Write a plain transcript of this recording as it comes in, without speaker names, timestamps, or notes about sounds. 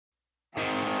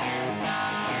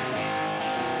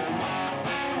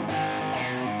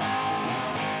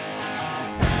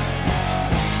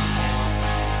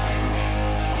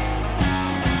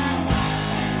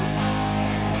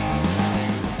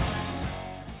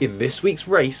In this week's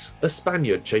race, a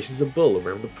Spaniard chases a bull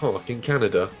around a park in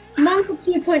Canada. Marvel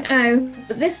 2.0,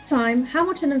 but this time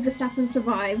Hamilton and Verstappen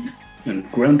survive. And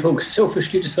groundhogs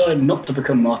selfishly decide not to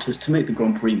become martyrs to make the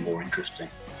Grand Prix more interesting.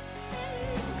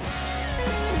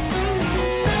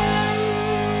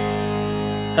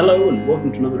 Hello and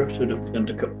welcome to another episode of the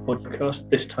Undercut Podcast.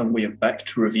 This time we are back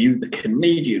to review the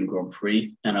Canadian Grand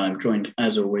Prix, and I'm joined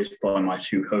as always by my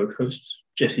two co-hosts,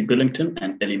 Jesse Billington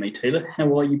and Ellie Mae Taylor.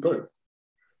 How are you both?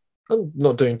 I'm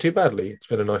not doing too badly. It's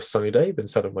been a nice sunny day, been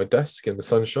sat at my desk in the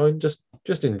sunshine,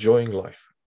 just enjoying life.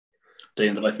 Day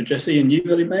in the life of Jesse. And you,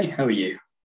 Ellie Mae, how are you?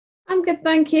 I'm good,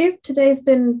 thank you. Today's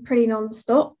been pretty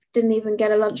non-stop. Didn't even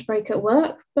get a lunch break at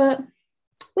work, but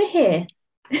we're here.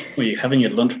 Well, you're having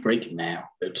your lunch break now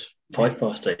at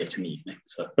 8:05 in the evening,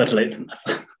 so better late than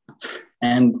never.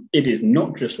 And it is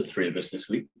not just the three of us this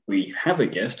week. We have a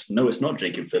guest. No, it's not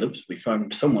Jacob Phillips. We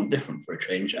found someone different for a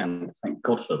change, and thank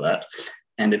God for that.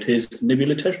 And it is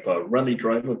Nabila Tejpar, rally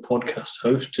driver, podcast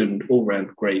host, and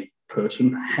all-round great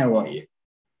person. How are you?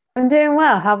 I'm doing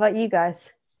well. How about you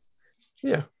guys?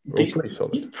 Yeah, we're all pretty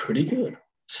solid. Pretty good.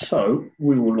 So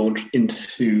we will launch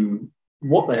into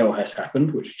what the hell has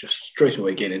happened, which just straight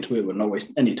away get into it. We're not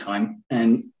wasting any time.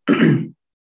 And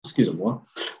excuse me, what?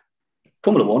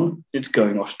 Formula One, it's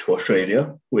going off to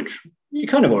Australia, which you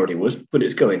kind of already was, but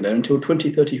it's going there until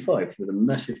 2035 with a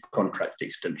massive contract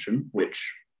extension,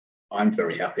 which I'm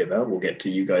very happy about. We'll get to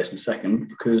you guys in a second,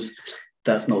 because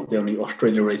that's not the only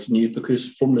Australia-related news,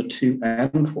 because Formula 2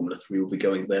 and Formula 3 will be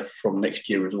going there from next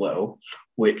year as well,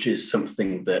 which is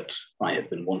something that I have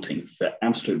been wanting for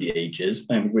absolutely ages.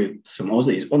 And with some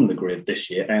Aussies on the grid this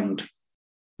year, and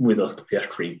with Oscar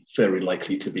Piastri very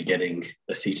likely to be getting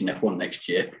a seat in F1 next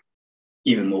year,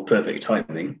 even more perfect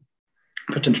timing.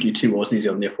 Potentially two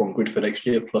Aussies on the F1 grid for next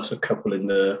year, plus a couple in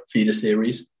the feeder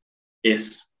series.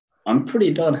 I'm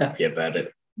pretty darn happy about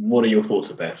it. What are your thoughts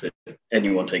about it?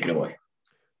 Anyone take it away?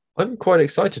 I'm quite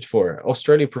excited for it.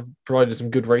 Australia provided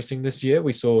some good racing this year.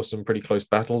 We saw some pretty close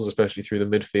battles, especially through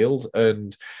the midfield.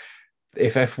 And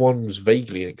if F1 was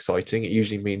vaguely exciting, it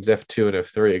usually means F2 and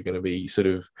F3 are going to be sort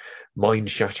of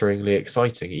mind-shatteringly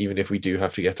exciting, even if we do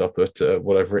have to get up at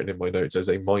what I've written in my notes as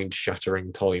a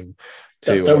mind-shattering time.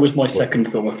 That was my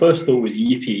second thought. My first thought was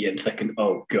yippee, and second,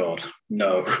 oh God,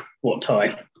 no, what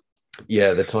time?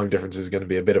 Yeah, the time difference is going to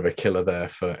be a bit of a killer there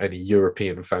for any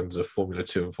European fans of Formula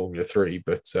 2 and Formula 3,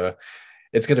 but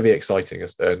it's going to be exciting,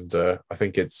 and I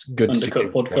think it's good.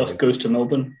 Undercut Podcast goes to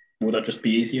Melbourne. Will that just be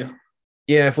easier?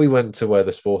 Yeah, if we went to where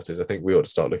the sport is, I think we ought to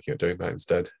start looking at doing that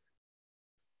instead.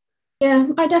 Yeah,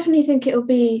 I definitely think it'll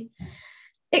be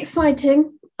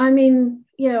exciting. I mean,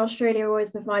 yeah, Australia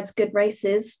always provides good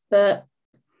races, but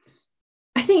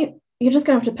I think you're just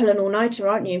going to have to pull an all-nighter,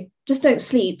 aren't you? Just don't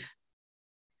sleep.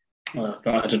 Well,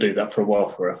 I had to do that for a while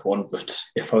for F1, but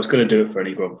if I was going to do it for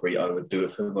any Grand Prix, I would do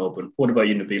it for Melbourne. What about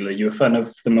you, Nabila? Are you a fan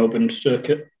of the Melbourne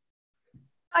circuit?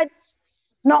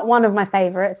 It's not one of my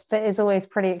favourites, but it's always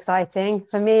pretty exciting.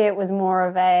 For me, it was more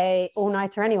of a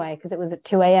all-nighter anyway, because it was at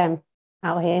 2 a.m.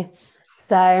 out here.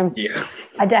 So yeah.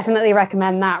 I definitely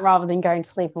recommend that rather than going to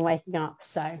sleep and waking up.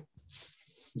 So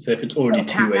if it's already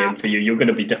 2 a.m. for you, you're going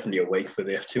to be definitely awake for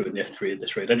the F2 and the F3 at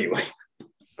this rate anyway.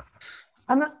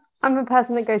 I'm a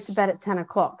person that goes to bed at 10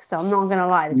 o'clock, so I'm not going to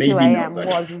lie, the 2 a.m.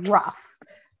 was rough.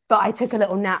 But I took a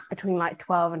little nap between like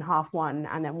 12 and 1:30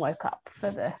 and then woke up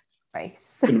for the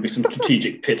race. There's going to be some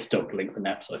strategic pit stop length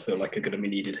naps I feel like are going to be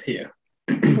needed here.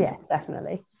 Yeah,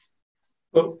 definitely.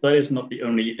 Well, that is not the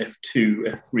only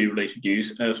F2, F3 related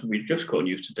news, as we just got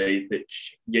news today that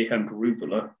Jehan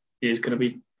Ruvula is going to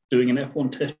be doing an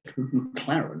F1 test with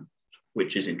McLaren,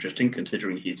 which is interesting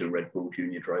considering he's a Red Bull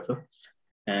junior driver.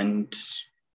 And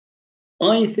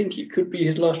I think it could be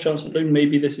his last chance at doing.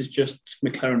 Maybe this is just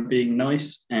McLaren being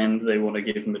nice and they want to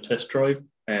give him a test drive,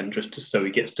 and so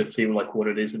he gets to feel like what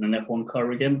it is in an F1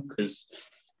 car again, because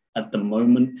at the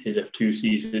moment, his F2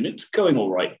 season, it's going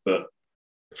all right, but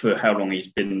for how long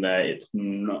he's been there,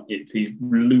 he's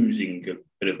losing a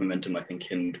bit of momentum, I think,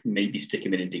 and maybe stick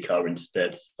him in IndyCar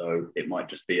instead. So it might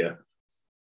just be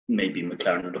maybe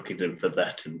McLaren are looking for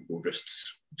that, and we'll just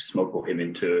smuggle him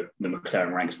into the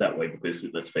McLaren ranks that way, because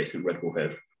let's face it, Red Bull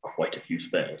have quite a few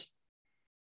spares.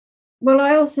 Well,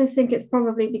 I also think it's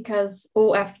probably because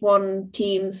all F1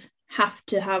 teams have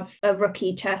to have a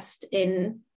rookie test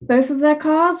in both of their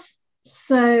cars,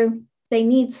 so they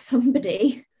need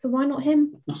somebody. So why not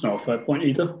him? That's not a fair point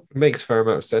either. It makes a fair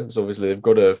amount of sense. Obviously, they've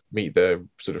got to meet their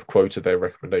sort of quota, their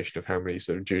recommendation of how many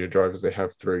sort of junior drivers they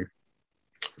have through.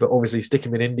 But obviously, stick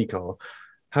him in IndyCar.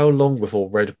 how long before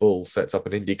Red Bull sets up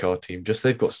an IndyCar team? Just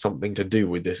they've got something to do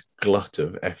with this glut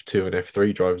of F2 and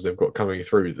F3 drivers they've got coming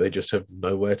through. They just have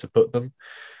nowhere to put them.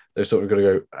 They're sort of going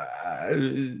to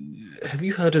go, have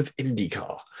you heard of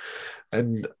IndyCar?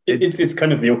 And it's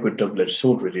kind of the awkward double-edged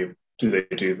sword, really. Do they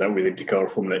do that with IndyCar or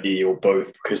Formula E or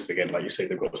both? Because again, like you say,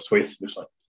 they've got a switch. It's like,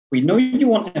 we know you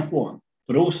want F1,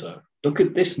 but also look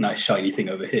at this nice shiny thing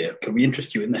over here. Can we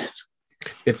interest you in this?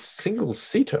 It's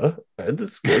single-seater, and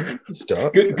it's good to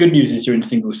start. Good news is you're in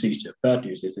single-seater. Bad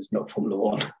news is it's not Formula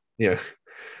One. Yeah.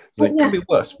 It could be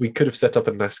worse. We could have set up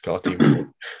a NASCAR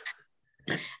team.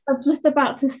 I was just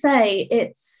about to say,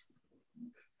 it's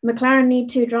McLaren need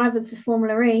 2 drivers for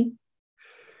Formula E.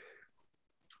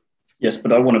 Yes,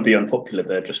 but I want to be unpopular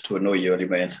there just to annoy you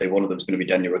anyway and say one of them's going to be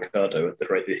Daniel Ricciardo at the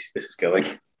rate this is going.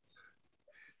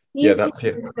 He's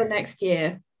for next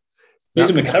year. He's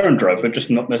a McLaren driver, just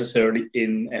not necessarily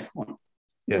in F1.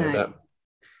 Yeah, no.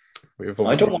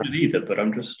 I don't want it either, but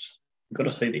I've got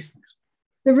to say these things.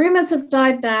 The rumours have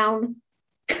died down.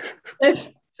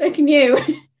 So can you.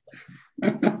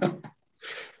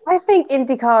 I think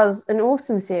IndyCar's an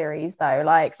awesome series, though.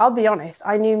 Like, I'll be honest,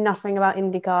 I knew nothing about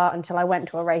IndyCar until I went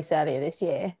to a race earlier this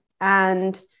year.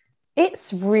 And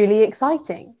it's really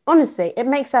exciting. Honestly, it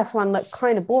makes F1 look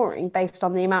kind of boring based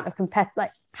on the amount of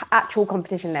actual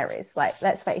competition there is. Like,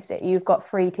 let's face it, you've got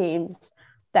 3 teams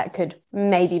that could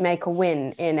maybe make a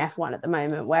win in F1 at the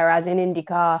moment, whereas in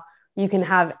IndyCar, you can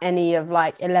have any of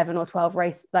 11 or 12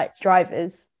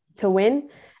 drivers to win.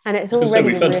 And it's already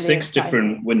we've had really 6 exciting.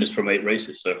 different winners from 8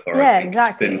 races so far. Yeah,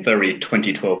 exactly. It's been very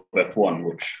 2012 F1,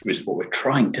 which is what we're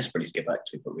trying desperately to get back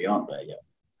to, but we aren't there yet.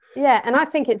 Yeah, and I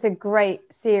think it's a great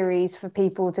series for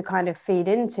people to kind of feed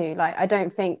into. Like, I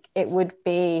don't think it would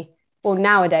be, well,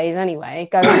 nowadays anyway,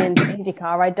 going into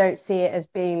IndyCar, I don't see it as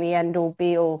being the end-all,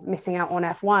 be-all, missing out on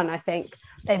F1. I think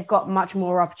they've got much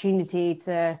more opportunity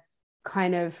to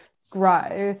kind of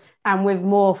grow. And with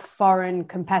more foreign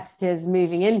competitors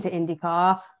moving into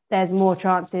IndyCar, there's more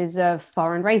chances of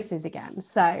foreign races again.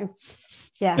 So,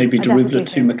 yeah. Maybe Derivla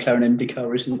 2 McLaren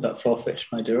IndyCar isn't that far-fetched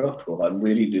an idea after all. I'm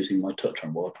really losing my touch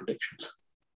on wild predictions.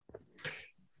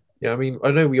 Yeah, I mean, I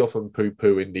know we often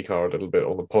poo-poo IndyCar a little bit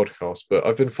on the podcast, but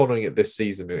I've been following it this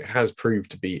season and it has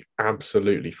proved to be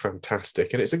absolutely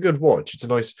fantastic. And it's a good watch. It's a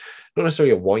nice, not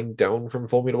necessarily a wind down from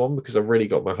Formula One, because I've really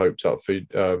got my hopes up for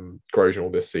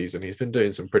Grosjean this season. He's been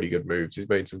doing some pretty good moves. He's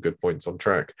made some good points on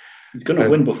track. He's going to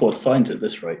win before Sainz at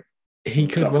this rate. He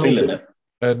could well do.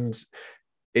 And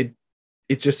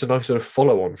it's just a nice sort of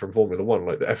follow-on from Formula One.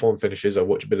 Like the F1 finishes, I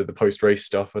watch a bit of the post-race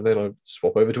stuff, and then I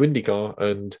swap over to IndyCar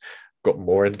and got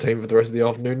more entertainment for the rest of the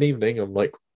afternoon and evening. I'm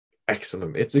like,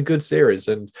 excellent. It's a good series.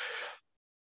 And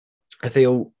I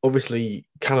feel, obviously,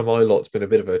 Callum Ilot's been a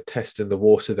bit of a test in the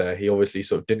water there. He obviously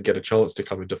sort of didn't get a chance to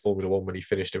come into Formula One when he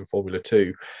finished in Formula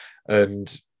 2.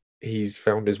 And he's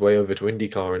found his way over to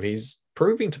IndyCar, and he's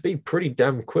proving to be pretty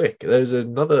damn quick. There's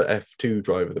another F2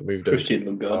 driver that moved over. Christian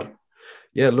Lundgaard.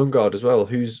 Yeah, Lundgaard as well,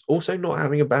 who's also not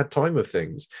having a bad time of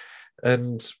things.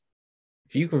 And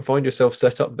if you can find yourself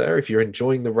set up there, if you're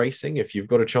enjoying the racing, if you've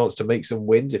got a chance to make some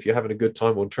wins, if you're having a good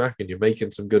time on track and you're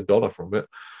making some good dollar from it,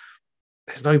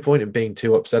 there's no point in being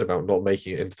too upset about not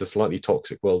making it into the slightly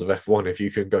toxic world of F1 if you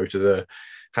can go to the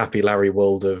happy Larry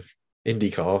world of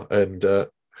IndyCar and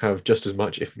have just as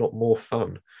much, if not more,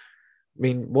 fun. I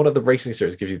mean, what other racing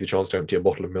series gives you the chance to empty a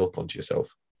bottle of milk onto yourself?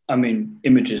 I mean,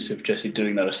 images of Jesse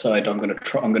doing that aside, I'm going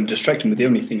to distract him with the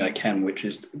only thing I can, which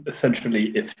is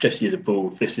essentially, if Jesse is a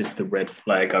bull, this is the red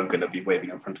flag I'm going to be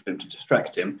waving in front of him to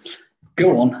distract him.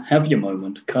 Go on, have your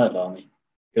moment, Kyle Army.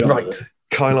 Right,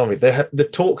 Kyle Army. The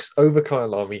talks over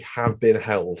Kyle Army have been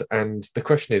held, and the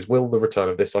question is, will the return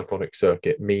of this iconic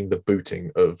circuit mean the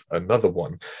booting of another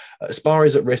one? Spa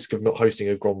is at risk of not hosting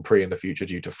a Grand Prix in the future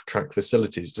due to track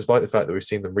facilities, despite the fact that we've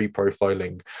seen them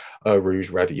reprofiling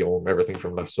Rouge, Radillon, everything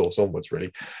from La Source onwards,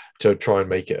 really, to try and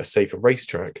make it a safer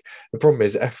racetrack. The problem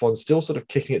is F1's still sort of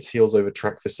kicking its heels over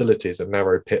track facilities, a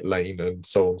narrow pit lane, and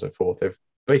so on and so forth. They've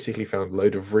basically found a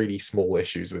load of really small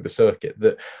issues with the circuit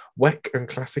that WEC and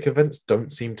classic events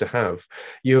don't seem to have.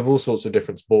 You have all sorts of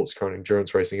different sports car and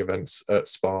endurance racing events at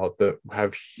Spa that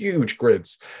have huge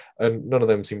grids, and none of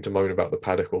them seem to moan about the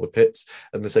paddock or the pits,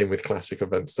 and the same with classic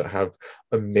events that have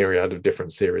a myriad of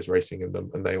different series racing in them,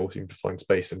 and they all seem to find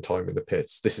space and time in the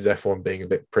pits. This is F1 being a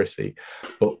bit prissy,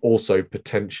 but also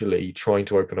potentially trying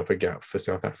to open up a gap for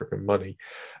South African money.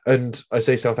 And I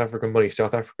say South African money,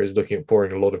 South Africa is looking at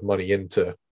pouring a lot of money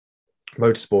into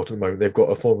motorsport at the moment. They've got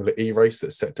a Formula E race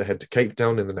that's set to head to Cape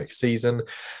Town in the next season.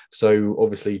 So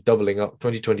obviously doubling up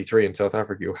 2023 in South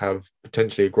Africa, you'll have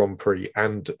potentially a Grand Prix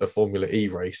and a Formula E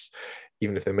race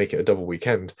even if they make it a double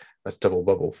weekend, that's double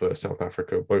bubble for South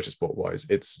Africa motorsport wise.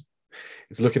 It's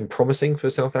looking promising for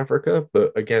South Africa,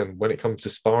 but again, when it comes to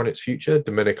Spa and its future,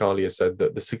 Domenicali has said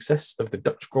that the success of the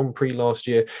Dutch Grand Prix last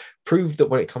year proved that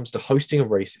when it comes to hosting a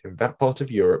race in that part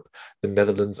of Europe, the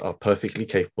Netherlands are perfectly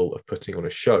capable of putting on a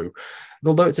show. And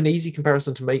although it's an easy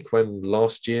comparison to make when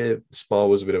last year Spa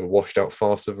was a bit of a washed out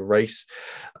farce of a race,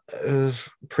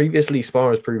 previously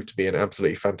Spa has proved to be an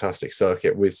absolutely fantastic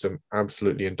circuit with some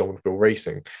absolutely indomitable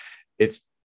racing.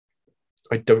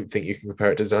 I don't think you can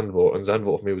compare it to Zandvoort, and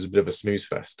Zandvoort for me was a bit of a snooze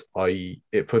fest.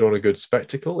 It put on a good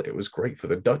spectacle. It was great for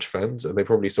the Dutch fans, and they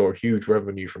probably saw a huge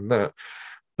revenue from that.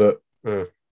 But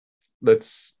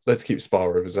let's keep Spa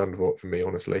over Zandvoort for me,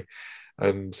 honestly.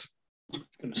 And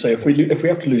so if we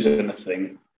have to lose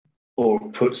anything or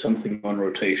put something on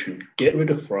rotation, get rid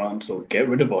of France or get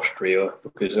rid of Austria,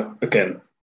 because again,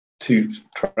 two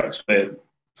tracks where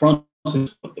France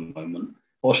is at the moment.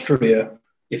 Austria,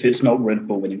 if it's not Red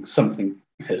Bull winning, something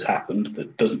has happened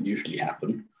that doesn't usually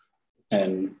happen.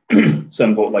 And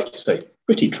Zandvoort, like you say,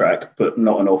 pretty track, but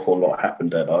not an awful lot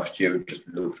happened there last year. It just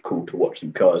looked cool to watch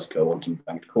some cars go on some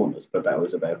banked corners, but that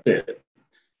was about it.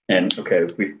 And okay,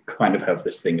 we kind of have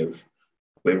this thing of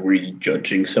we're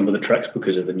rejudging some of the tracks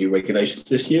because of the new regulations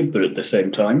this year, but at the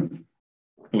same time,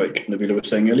 like Nabila was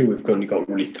saying earlier, we've only got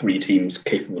really 3 teams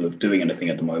capable of doing anything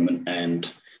at the moment,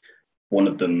 and one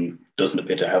of them doesn't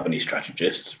appear to have any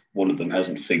strategists. One of them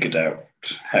hasn't figured out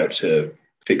how to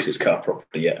fix his car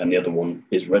properly yet, and the other one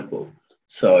is Red Bull.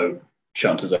 So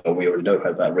chances are we already know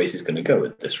how that race is going to go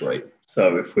at this rate.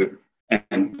 So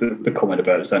and the comment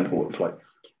about Zandvoort was like,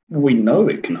 we know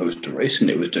it can host a race and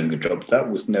it was doing a job. That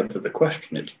was never the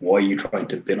question. It's why are you trying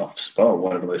to bin off Spa,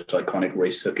 one of the most iconic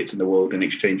race circuits in the world, in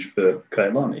exchange for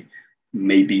Kyalami?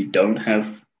 Maybe don't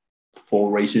have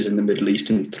 4 races in the Middle East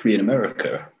and 3 in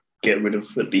America. Get rid of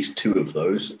at least 2 of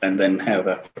those and then have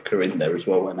Africa in there as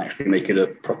well and actually make it a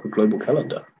proper global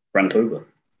calendar. Rant over.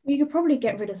 You could probably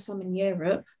get rid of some in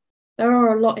Europe. There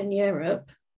are a lot in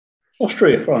Europe.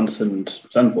 Austria, France and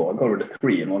Zandvoort. I got rid of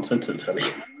 3 in one sentence, Ellie.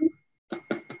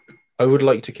 I would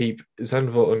like to keep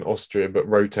Zandvoort and Austria, but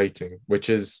rotating, which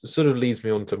is sort of leads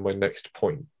me on to my next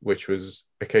point, which was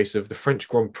a case of the French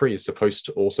Grand Prix is supposed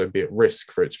to also be at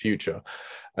risk for its future.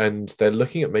 And they're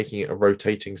looking at making it a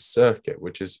rotating circuit,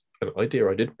 which is an idea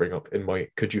I did bring up in my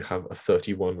Could You Have a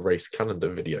 31 Race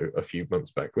Calendar video a few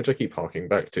months back, which I keep harking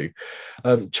back to.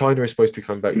 China is supposed to be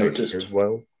coming back next year as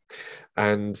well.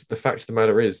 And the fact of the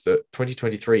matter is that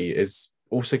 2023 is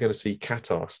also going to see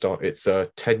Qatar start its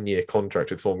 10-year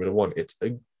contract with Formula One. It's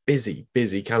a busy,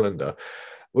 busy calendar,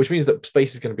 which means that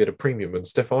space is going to be at a premium. And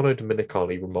Stefano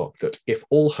Domenicali remarked that if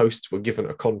all hosts were given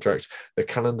a contract, the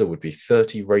calendar would be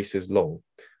 30 races long.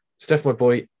 Steph, my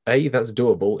boy, A, that's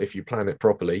doable if you plan it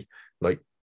properly, like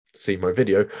see my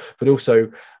video, but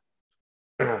also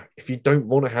if you don't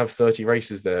want to have 30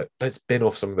 races there, let's bin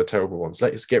off some of the terrible ones.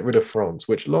 Let's get rid of France,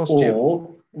 which last year...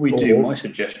 Or we do my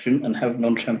suggestion and have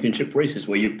non-championship races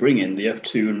where you bring in the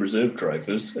F2 and reserve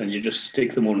drivers and you just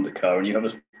stick them all in the car and you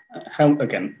have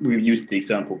again, we've used the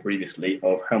example previously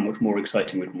of how much more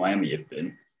exciting would Miami have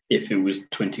been if it was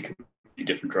 20 completely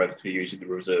different drivers who were using the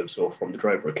reserves or from the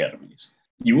driver academies.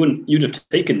 You'd have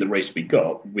taken the race we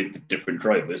got with different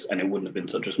drivers and it wouldn't have been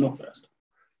such a snowfest.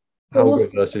 Helga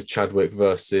versus Chadwick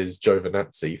versus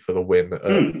Giovinazzi for the win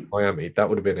at Miami. That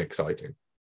would have been exciting.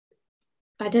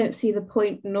 I don't see the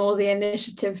point nor the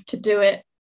initiative to do it,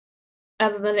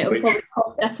 other than it would probably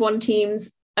cost F1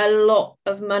 teams a lot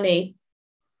of money.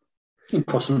 It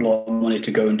costs them a lot of money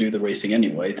to go and do the racing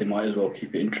anyway. They might as well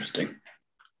keep it interesting.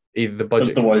 Either the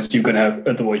budget. Otherwise, you're going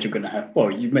to have. Well,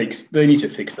 they need to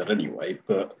fix that anyway,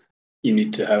 but you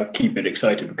need to keep it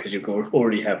exciting because you're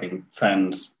already having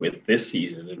fans with this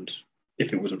season. And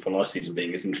if it wasn't for last season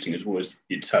being as interesting as it was,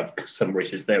 you'd have some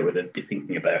races there where they'd be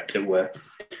thinking about it where,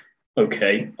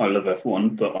 okay, I love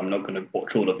F1, but I'm not going to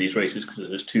watch all of these races because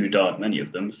there's too darn many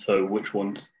of them. So which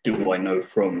ones do I know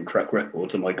from track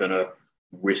records am I going to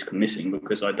risk missing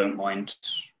because I don't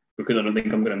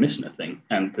think I'm going to miss anything.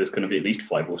 And there's going to be at least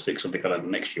 5 or 6 on the calendar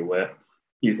next year where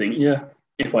you think, yeah,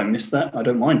 if I miss that, I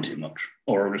don't mind too much,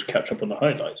 or I'll just catch up on the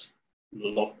highlights.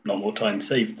 Not more time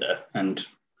saved there. And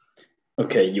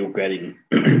okay, you're getting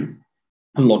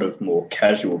a lot of more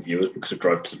casual viewers because of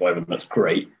Drive to Survive, and that's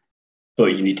great, but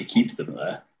you need to keep them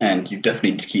there. And you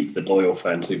definitely need to keep the loyal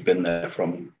fans who've been there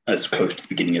from as close to the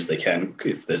beginning as they can,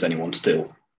 if there's anyone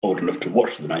still old enough to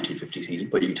watch the 1950 season,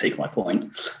 but you take my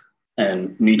point.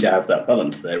 And need to have that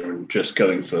balance there, and just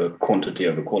going for quantity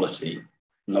over quality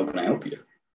not going to help you.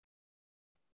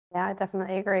 Yeah, I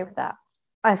definitely agree with that.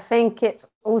 I think it's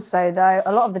also, though,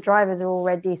 a lot of the drivers are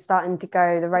already starting to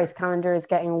go, the race calendar is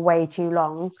getting way too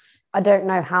long. I don't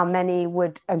know how many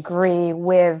would agree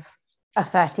with a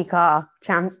 30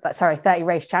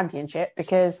 race championship,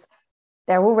 because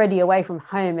they're already away from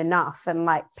home enough. And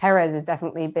like Perez has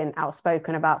definitely been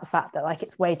outspoken about the fact that like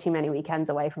it's way too many weekends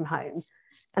away from home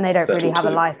and they don't really have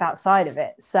a life outside of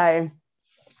it. So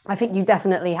I think you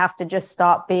definitely have to just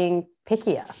start being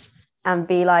pickier and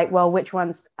be like, well, which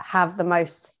ones have the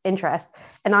most interest?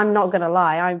 And I'm not going to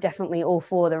lie, I'm definitely all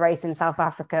for the race in South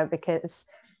Africa, because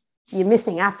you're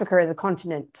missing Africa as a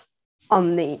continent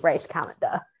on the race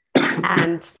calendar.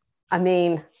 And I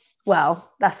mean,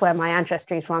 well, that's where my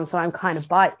ancestry is from, so I'm kind of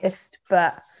biased,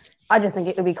 but I just think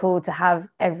it would be cool to have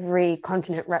every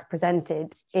continent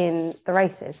represented in the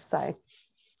races. So,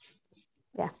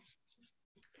 yeah.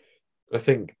 I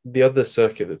think the other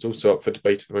circuit that's also up for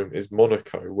debate at the moment is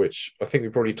Monaco, which I think we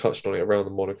probably touched on it around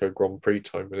the Monaco Grand Prix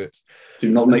time. And it's do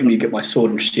not make me get my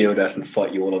sword and shield out and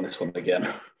fight you all on this one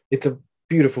again. It's a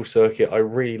beautiful circuit. I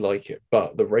really like it,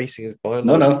 but the racing is by and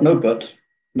large. No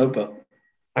but.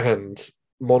 And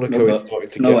Monaco is starting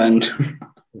to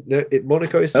get.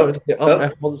 Monaco is starting to get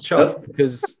up F1's chuff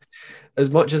because, as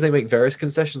much as they make various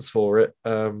concessions for it,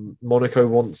 Monaco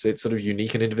wants its sort of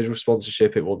unique and individual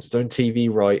sponsorship. It wants its own TV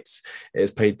rights. It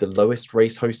has paid the lowest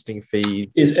race hosting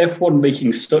fees. Is F1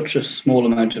 making such a small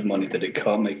amount of money that it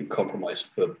can't make a compromise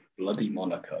for bloody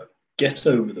Monaco? Get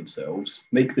over themselves,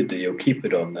 make the deal, keep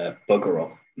it on there, bugger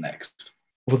off next.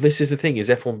 Well, this is the thing: is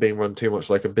F1 being run too much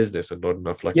like a business and not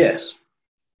enough like yes.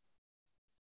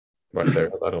 Right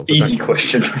there, that answer. Easy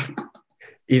question.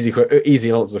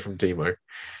 Easy answer from Timo.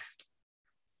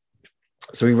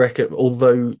 So we reckon,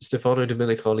 although Stefano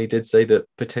Domenicali did say that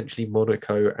potentially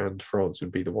Monaco and France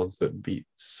would be the ones that would be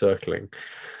circling,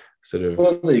 sort of.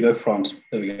 Well, there you go, France.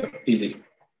 There we go. Easy.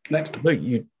 Next. No,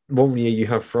 1 year you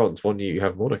have France, 1 year you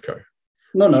have Monaco.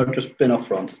 No, just bin off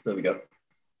France. There we go.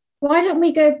 Why don't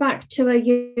we go back to a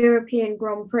European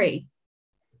Grand Prix?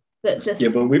 That just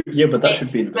but that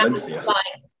should be in Valencia.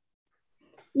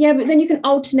 Yeah, but then you can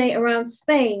alternate around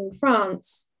Spain,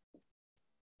 France,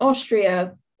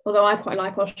 Austria. Although I quite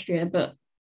like Austria, but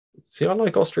see, I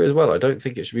like Austria as well. I don't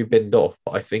think it should be binned off,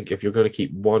 but I think if you're going to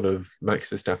keep one of Max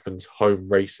Verstappen's home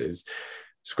races,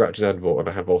 scratch Zandvoort and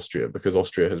I have Austria, because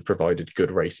Austria has provided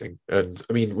good racing. And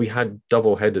I mean, we had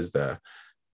double headers there,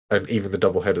 and even the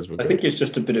double headers were good. I think it's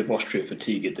just a bit of Austria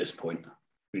fatigue at this point.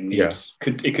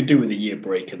 It could do with a year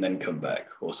break and then come back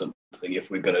or something.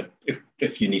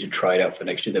 If you need to try it out for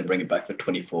next year, then bring it back for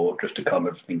 24 just to calm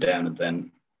everything down, and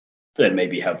then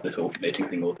maybe have this alternating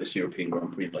thing or this European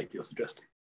Grand Prix like you're suggesting.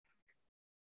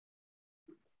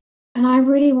 And I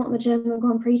really want the German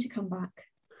Grand Prix to come back.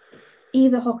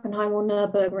 Either Hockenheim or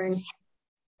Nürburgring.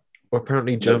 Well,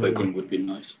 apparently Germany Nürburgring would be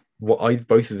nice.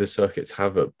 Both of the circuits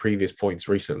have at previous points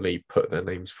recently put their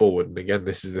names forward. And again,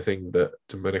 this is the thing that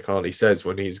Domenicali says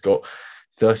when he's got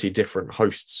 30 different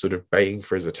hosts sort of baying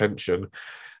for his attention,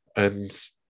 and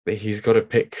he's got to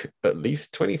pick at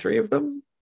least 23 of them.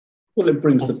 Well, it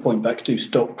brings the point back to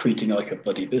stop treating it like a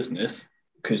bloody business,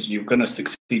 because you're going to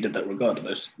succeed at that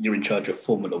regardless. You're in charge of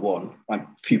Formula One.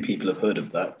 Few people have heard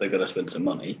of that. They're going to spend some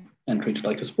money and treat it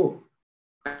like a sport.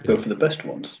 Go for the best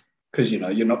ones. Because,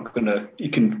 you're not going to... You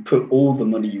can put all the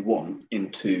money you want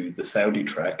into the Saudi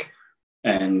track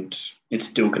and it's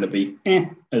still going to be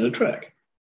as a track.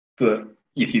 But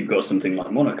if you've got something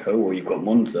like Monaco or you've got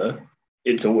Monza,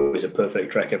 it's always a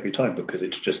perfect track every time, because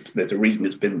it's just... There's a reason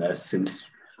it's been there since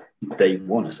day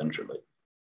one, essentially.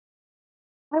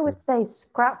 I would say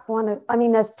scrap one of... I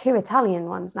mean, there's 2 Italian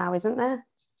ones now, isn't there?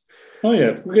 Oh,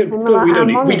 yeah. We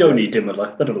don't need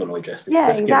Imola. That'll annoy Jesse. Yeah,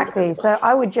 exactly. So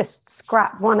I would just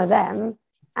scrap one of them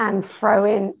and throw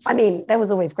in... I mean, there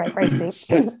was always great racing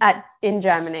in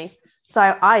Germany.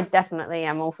 So I definitely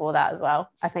am all for that as well.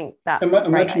 I think that's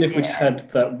Imagine if we'd had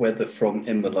that weather from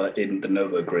Imola in the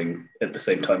Nürburgring at the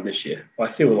same time this year. I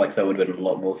feel like that would have been a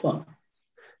lot more fun.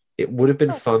 It would have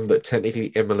been fun, but technically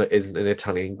Imola isn't an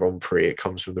Italian Grand Prix. It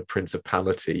comes from the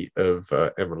Principality of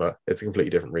Imola. It's a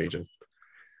completely different region.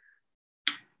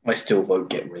 I still won't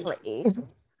get rid.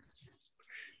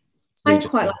 I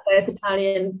quite like both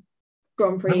Italian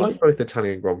Grand Prix. I like both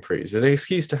Italian Grand Prix. It's an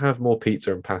excuse to have more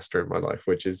pizza and pasta in my life,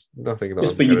 which is nothing that.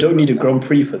 Yes, but you don't need a Grand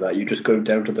Prix for that. You just go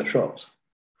down to the shops.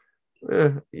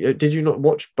 Did you not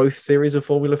watch both series of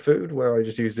Formula Food, where I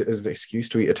just used it as an excuse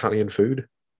to eat Italian food?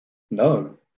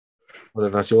 No. Well,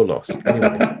 then that's your loss.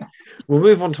 Anyway, we'll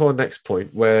move on to our next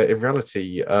point, where in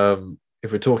reality,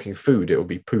 if we're talking food, it will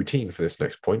be poutine for this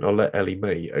next point. I'll let Ellie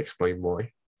May explain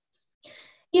why.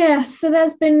 Yeah, so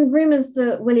there's been rumours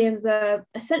that Williams are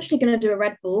essentially going to do a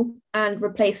Red Bull and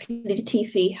replace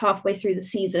Latifi halfway through the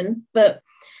season. But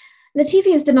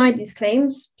Latifi has denied these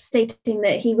claims, stating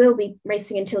that he will be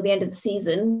racing until the end of the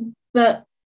season. But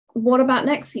what about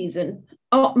next season?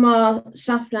 Otmar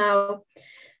Schaffnau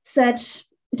said,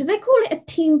 do they call it a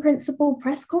team principal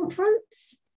press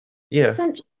conference? Yeah.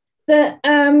 That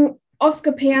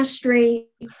Oscar Piastri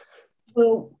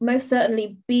will most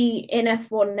certainly be in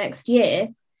F1 next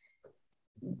year.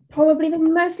 Probably the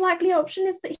most likely option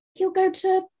is that he'll go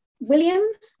to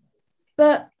Williams.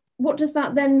 But what does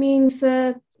that then mean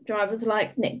for drivers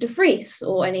like Nick de Vries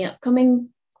or any upcoming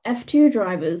F2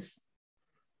 drivers?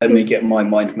 Let me get my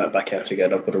mind map back out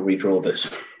again. I've got to redraw this.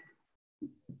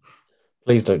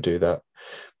 Please don't do that,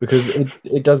 because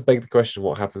it does beg the question: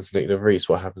 what happens to Nick de Vries?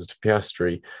 What happens to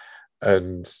Piastri?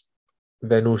 And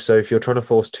then also, if you're trying to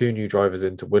force two new drivers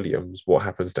into Williams, what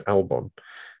happens to Albon?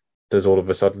 Does all of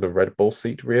a sudden a Red Bull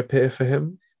seat reappear for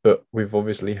him? But we've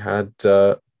obviously had,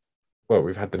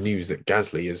 we've had the news that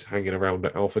Gasly is hanging around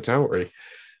at AlphaTauri.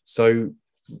 So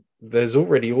there's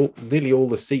already nearly all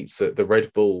the seats at the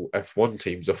Red Bull F1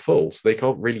 teams are full. So they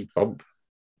can't really bump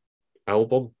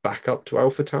Albon back up to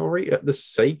AlphaTauri at the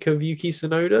sake of Yuki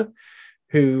Tsunoda,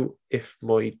 who, if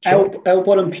my...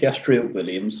 Albon and Piastri at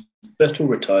Williams, Vettel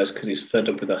retires because he's fed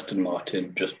up with Aston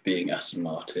Martin just being Aston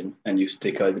Martin, and you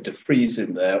stick either De Vries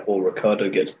in there or Ricciardo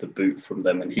gets the boot from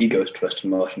them and he goes to Aston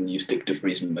Martin and you stick De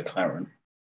Vries in McLaren.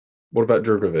 What about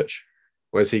Drugovich?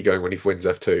 Where's he going when he wins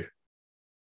F2?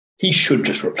 He should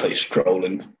just replace Stroll,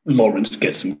 and Lawrence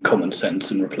gets some common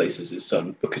sense and replaces his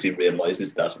son because he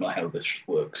realises that's not how this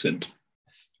works, and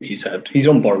he's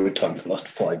on borrowed time for the last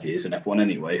 5 years in F1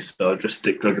 anyway, so I'll just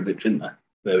stick Drugovich in there.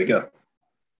 There we go.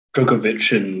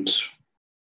 Drugovich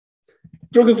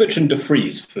and De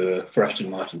Vries for Aston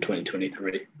Martin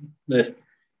 2023.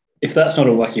 If that's not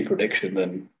a wacky prediction,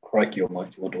 then crikey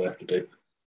almighty, what do I have to do?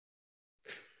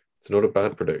 It's not a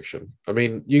bad prediction. I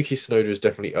mean, Yuki Tsunoda has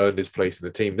definitely earned his place in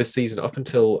the team. This season, up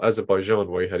until Azerbaijan,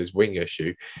 where he had his wing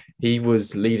issue, he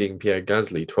was leading Pierre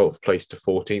Gasly 12th place to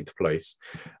 14th place.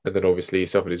 And then obviously he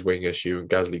suffered his wing issue and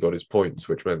Gasly got his points,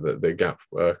 which meant that the gap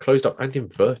closed up and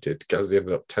inverted. Gasly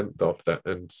ended up 10th after that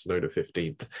and Tsunoda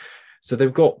 15th. So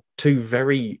they've got two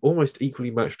very almost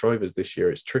equally matched drivers this year.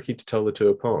 It's tricky to tell the two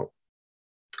apart.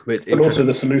 But also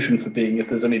the solution for being, if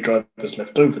there's any drivers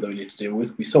left over that we need to deal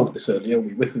with, we solved this earlier,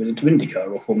 we whip them into IndyCar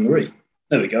or Formula E.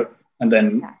 There we go. And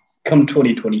then come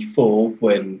 2024,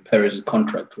 when Perez's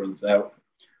contract runs out,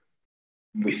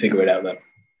 we figure it out then.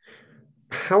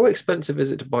 How expensive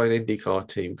is it to buy an IndyCar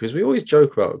team? Because we always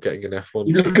joke about getting an F1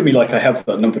 You look at me like I have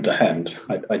that number to hand.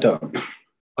 I don't.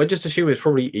 I just assume it's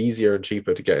probably easier and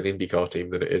cheaper to get an IndyCar team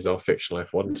than it is our fictional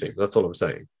F1 team. That's all I'm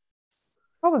saying.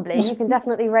 Probably. You can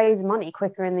definitely raise money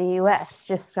quicker in the US.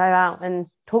 Just go out and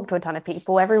talk to a ton of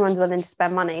people. Everyone's willing to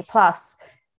spend money. Plus,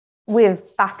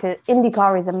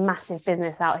 IndyCar is a massive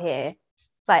business out here.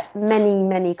 Like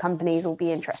many companies will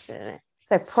be interested in it.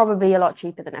 So probably a lot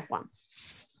cheaper than F1.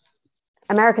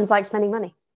 Americans like spending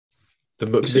money. The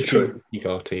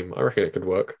IndyCar team, I reckon it could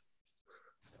work.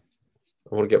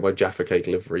 I want to get my Jaffa Cake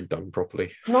livery done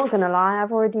properly. I'm not going to lie.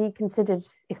 I've already considered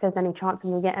if there's any chance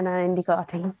of me getting an IndyCar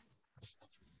team.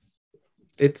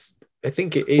 I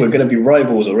think it is. We're going to be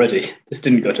rivals already. This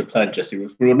didn't go to plan, Jesse.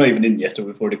 We're not even in yet, and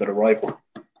we've already got a rival.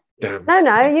 Damn.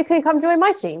 No, you can come join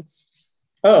my team.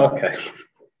 Oh, okay.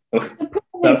 The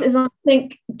problem is I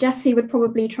think Jesse would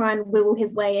probably try and wiggle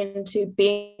his way into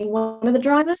being one of the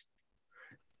drivers.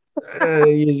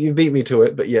 You beat me to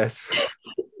it, but yes.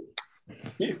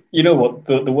 You know what?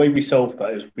 The way we solve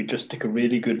that is we just stick a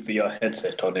really good VR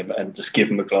headset on him and just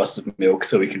give him a glass of milk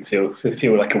so he can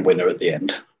feel like a winner at the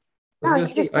end. I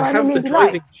have the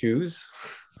driving shoes.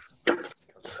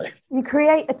 You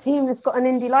create a team that's got an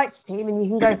Indy Lights team and you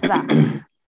can go for that.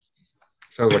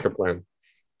 Sounds like a plan.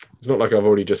 It's not like I've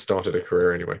already just started a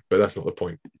career anyway, but that's not the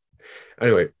point.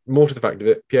 Anyway, more to the fact of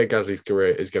it, Pierre Gasly's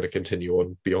career is going to continue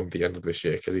on beyond the end of this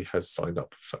year because he has signed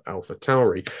up for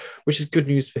AlphaTauri, which is good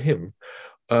news for him.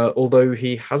 Although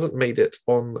he hasn't made it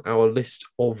on our list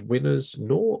of winners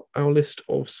nor our list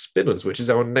of spinners, which is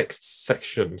our next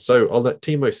section. So I'll let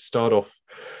Timo start off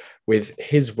with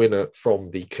his winner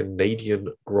from the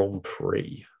Canadian Grand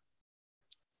Prix.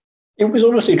 It was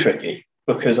honestly tricky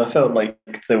because I felt like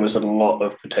there was a lot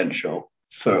of potential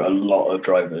for a lot of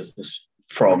drivers,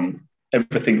 from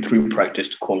everything through practice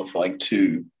to qualifying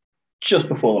to just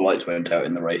before the lights went out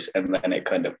in the race, and then it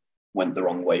kind of went the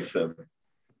wrong way for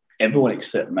everyone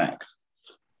except Max.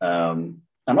 And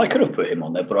I could have put him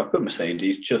on there, but I put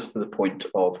Mercedes just for the point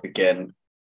of, again,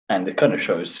 and it kind of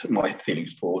shows my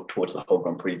feelings towards the whole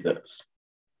Grand Prix, that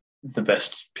the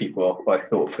best people I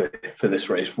thought for this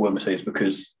race were Mercedes,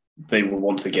 because they were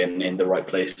once again in the right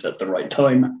place at the right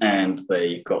time, and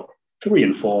they got 3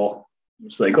 and 4.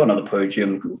 So they got another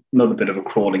podium, another bit of a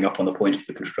crawling up on the points of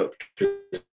the constructors.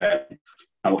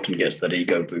 Hamilton gets that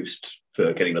ego boost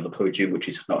for getting another podium, which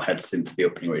he's not had since the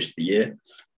opening race of the year.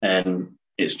 And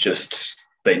it's just,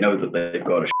 they know that they've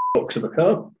got a box of a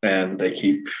car, and they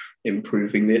keep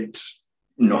improving it.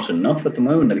 Not enough at the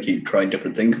moment. They keep trying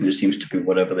different things, and it seems to be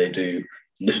whatever they do.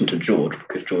 Listen to George,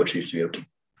 because George seems to be able to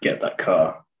get that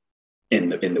car in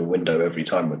the window every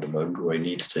time at the moment where he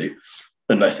needs to,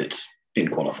 unless it's in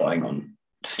qualifying on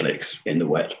slicks in the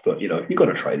wet. But you've got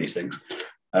to try these things.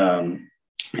 And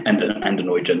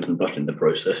annoy Jenson Button in the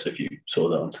process. If you saw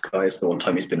that on Sky, it's the one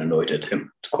time he's been annoyed at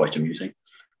him. It's quite amusing.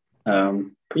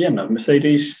 But yeah, no,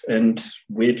 Mercedes, and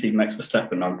weirdly Max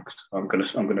Verstappen. I'm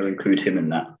gonna include him in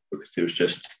that, because it was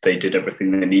just they did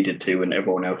everything they needed to, and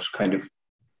everyone else kind of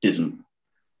didn't.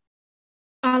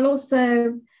 I'll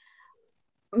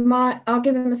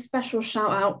give him a special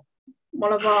shout out.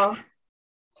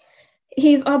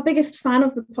 He's our biggest fan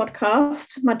of the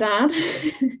podcast, my dad.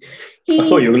 I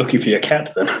thought you were looking for your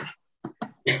cat then.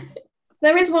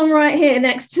 There is one right here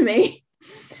next to me.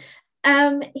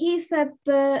 He said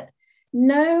that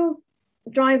no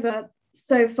driver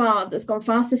so far that's gone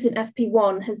fastest in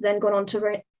FP1 has then gone on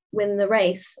to win the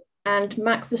race, and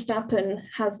Max Verstappen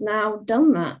has now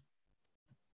done that.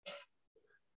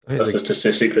 That's a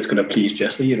statistic that's going to please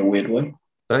Jesse in a weird way.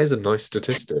 That is a nice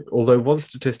statistic. Although one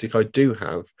statistic I do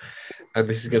have, and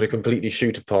this is going to completely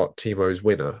shoot apart Timo's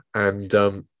winner, and I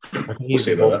think he's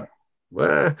about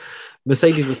that.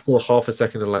 Mercedes was still half a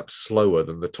second a lap slower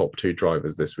than the top 2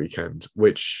 drivers this weekend,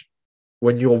 which,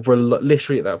 when you're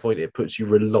literally at that point, it puts you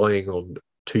relying on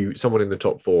someone in the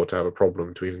top 4 to have a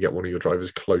problem to even get one of your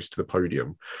drivers close to the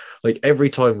podium. Like, every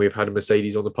time we've had a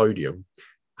Mercedes on the podium,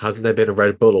 hasn't there been a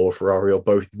Red Bull or Ferrari or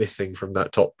both missing from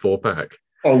that top 4 pack?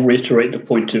 I'll reiterate the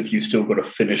point of you've still got to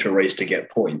finish a race to get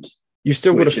points. You've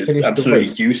still got to finish the race. Which is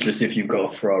absolutely useless if you've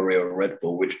got a Ferrari or a Red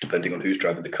Bull, which, depending on who's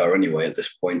driving the car anyway, at this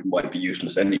point might be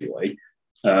useless anyway.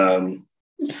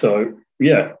 So,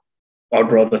 yeah,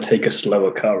 I'd rather take a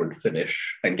slower car and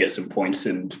finish and get some points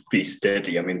and be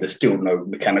steady. I mean, there's still no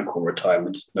mechanical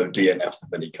retirements, no DNFs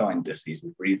of any kind this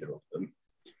season for either of them.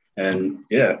 And,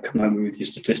 yeah, come on with your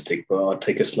statistic, but I'd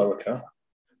take a slower car.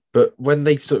 But when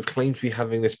they sort of claim to be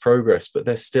having this progress, but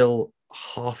they're still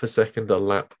half a second a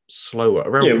lap slower.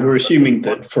 We're assuming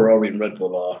that Ferrari and Red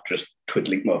Bull are just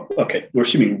twiddling. Well, okay, we're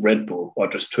assuming Red Bull are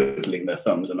just twiddling their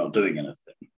thumbs and not doing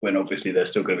anything, when obviously they're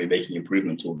still going to be making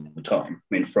improvements all the time.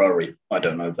 I mean, Ferrari, I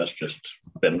don't know, that's just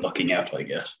them lucking out, I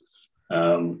guess.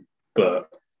 But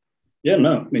yeah,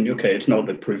 no, I mean, okay, it's not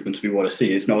the improvements we want to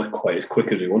see. It's not quite as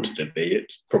quick as we want it to be.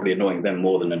 It's probably annoying them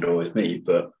more than it annoys me,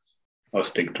 but I'll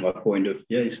stick to my point of,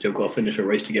 yeah, you still got to finish a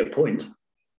race to get points.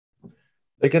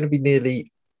 They're going to be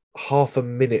nearly half a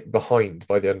minute behind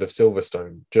by the end of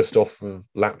Silverstone, just off of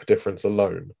lap difference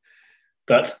alone.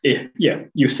 That's if, yeah,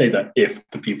 you say that if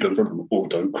the people in front of them all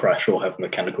don't crash or have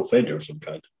mechanical failure of some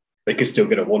kind. They could still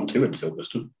get a 1-2 in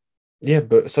Silverstone. Yeah,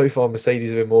 but so far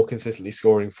Mercedes have been more consistently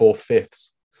scoring 4th,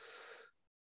 5ths.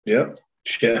 Yeah,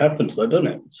 shit happens though, doesn't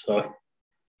it? So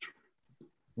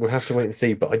we'll have to wait and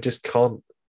see, but I just can't.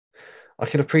 I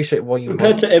can appreciate why you...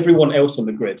 Compared to everyone else on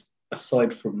the grid,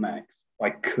 aside from Max, I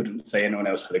couldn't say anyone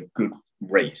else had a good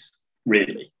race,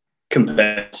 really,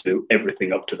 compared to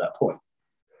everything up to that point.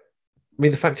 I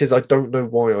mean, the fact is, I don't know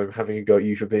why I'm having a go at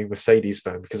you for being a Mercedes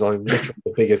fan, because I'm literally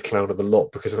the biggest clown of the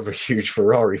lot, because I'm a huge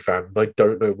Ferrari fan, and I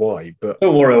don't know why. But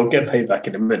don't worry, I'll get payback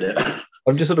in a minute.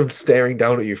 I'm just sort of staring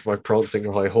down at you for my prancing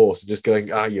high horse and just going,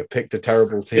 you picked a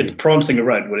terrible team. It's prancing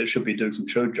around when it should be doing some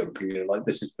show jumping. You're like,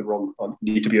 this is the wrong one.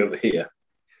 You need to be over here.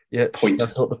 Yeah,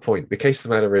 that's not the point. The case of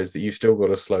the matter is that you've still got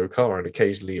a slow car, and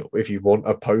occasionally, if you want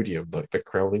a podium, like the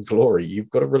crowning glory, you've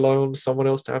got to rely on someone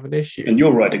else to have an issue. And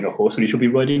you're riding a horse, and you should be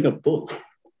riding a bull.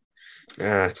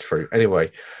 True.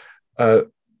 Anyway,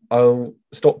 I'll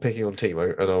stop picking on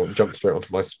Timo, and I'll jump straight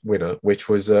onto my winner, which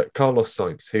was Carlos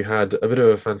Sainz, who had a bit of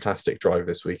a fantastic drive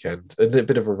this weekend, a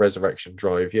bit of a resurrection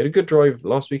drive. He had a good drive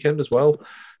last weekend as well,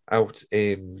 out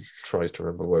in, tries to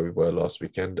remember where we were last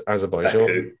weekend, Azerbaijan.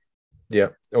 Baku. Yeah,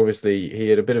 obviously he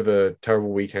had a bit of a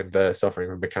terrible weekend there, suffering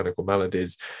from mechanical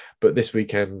maladies. But this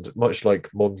weekend, much like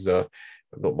Monaco,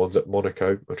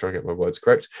 I'll try and get my words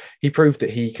correct, he proved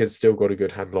that he has still got a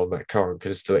good handle on that car and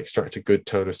can still extract a good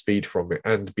turn of speed from it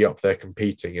and be up there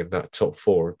competing in that top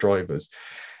 4 of drivers.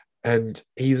 And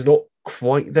he's not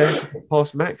quite there to get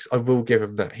past Max. I will give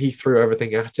him that. He threw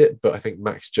everything at it, but I think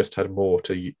Max just had more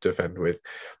to defend with.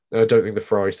 I don't think the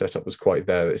Ferrari setup was quite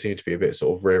there. It seemed to be a bit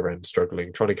sort of rear end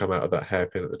struggling, trying to come out of that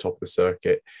hairpin at the top of the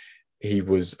circuit. He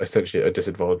was essentially at a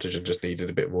disadvantage and just needed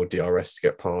a bit more DRS to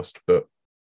get past. But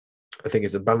I think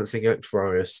it's a balancing act.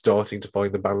 Ferrari is starting to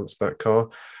find the balance for that car,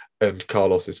 and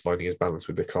Carlos is finding his balance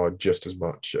with the car just as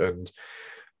much. And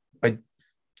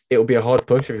it'll be a hard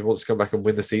push if he wants to come back and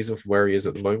win the season from where he is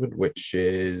at the moment, which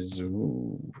is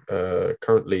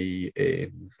currently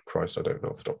in, Christ, I don't know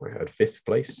off the top of my head, 5th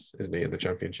place, isn't he, in the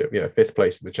championship? Yeah, 5th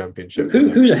place in the championship.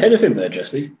 Who's ahead of him there,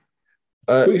 Jesse?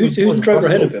 Who's the driver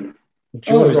ahead of him?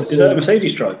 Is that a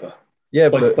Mercedes driver? Yeah,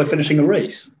 by finishing a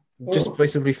race? Just by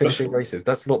simply finishing races.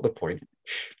 That's not the point.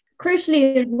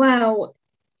 Crucially as well,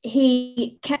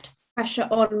 he kept pressure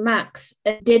on Max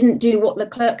and didn't do what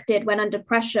Leclerc did when under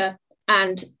pressure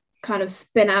and kind of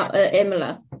spin out at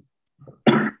Imola.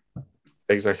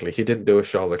 Exactly. He didn't do a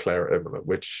Charles Leclerc at Imola,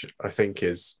 which I think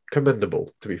is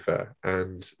commendable, to be fair.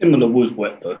 And Imola was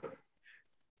wet, though.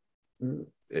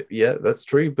 Yeah, that's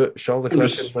true, but Charles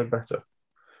Leclerc could have done better.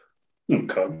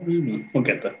 Okay, I'll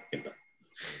get that.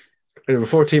 Anyway,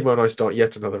 before Timo and I start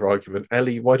yet another argument,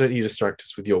 Ellie, why don't you distract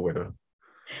us with your winner?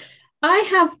 I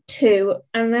have 2,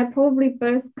 and they're probably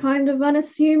both kind of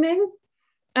unassuming.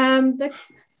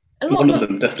 One of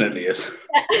them definitely is.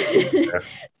 Yeah.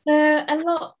 They're a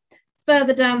lot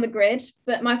further down the grid,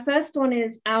 but my first one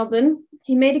is Albon.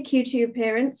 He made a Q2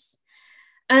 appearance,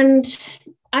 and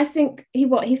I think he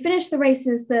finished the race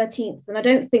in 13th, and I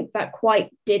don't think that quite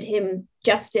did him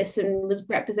justice and was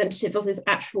representative of his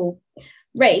actual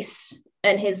race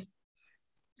and his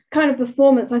kind of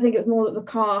performance. I think it was more that the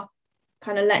car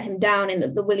kind of let him down in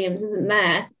that the Williams isn't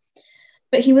there.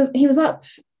 But he was up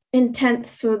in 10th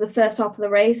for the first half of the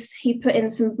race. He put in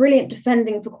some brilliant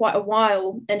defending for quite a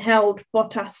while and held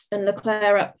Bottas and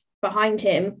Leclerc up behind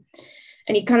him.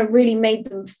 And he kind of really made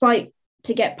them fight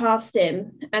to get past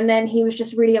him. And then he was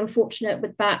just really unfortunate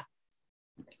with that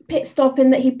pit stop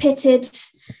in that he pitted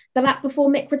the lap before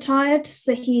Mick retired.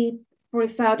 So he probably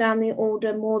fell down the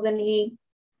order more than he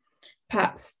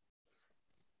perhaps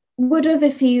would have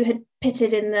if he had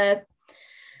pitted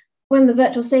when the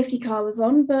virtual safety car was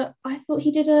on, but I thought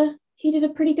he did a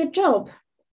pretty good job.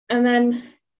 And then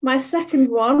my second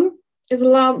one is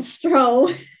Lance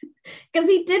Stroll, because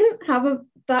he didn't have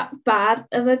that bad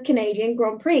of a Canadian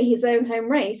Grand Prix, his own home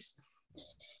race.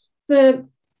 For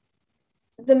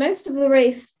the most of the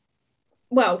race,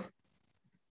 let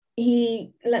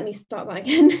me start that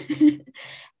again.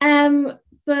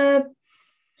 For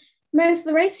most of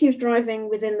the race, he was driving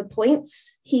within the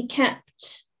points. He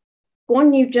kept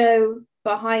Guan Yu Zhou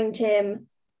behind him,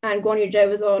 and Guan Yu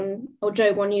Zhou Zhou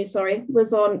Guan Yu,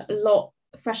 was on a lot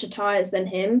fresher tyres than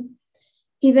him.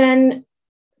 He then,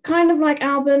 kind of like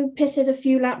Albon, pitted a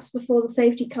few laps before the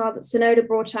safety car that Tsunoda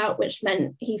brought out, which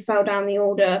meant he fell down the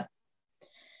order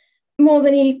more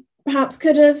than he perhaps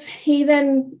could have. He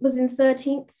then was in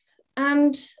 13th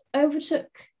and overtook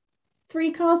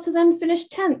 3 cars to then finish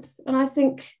 10th, and I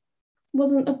think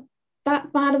wasn't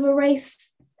that bad of a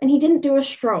race, and he didn't do a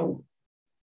Stroll.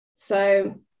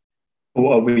 So,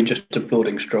 or are we just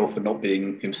applauding Stroll for not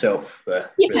being himself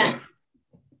there? Yeah,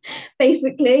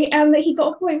 basically, and that he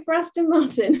got a point for Aston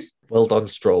Martin. Well done,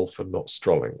 Stroll, for not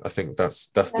strolling. I think that's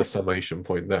the summation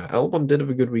point there. Albon did have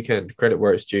a good weekend. Credit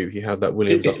where it's due. He had that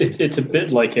Williams. It's a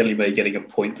bit like Ellie May getting a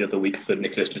point the other week for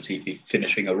Nicholas Latifi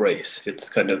finishing a race. It's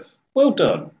kind of, well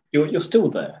done. You're still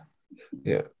there.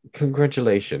 Yeah,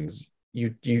 congratulations.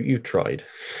 You tried.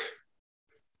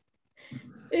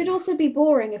 It'd also be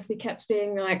boring if we kept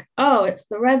being like, oh, it's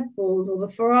the Red Bulls or the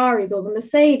Ferraris or the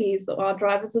Mercedes that are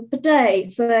drivers of the day.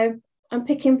 So I'm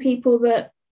picking people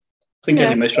that... I think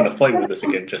Ellie May's trying to fight with us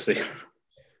again, Jesse.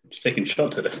 She's taking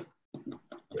shots at us.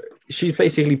 She's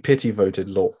basically pity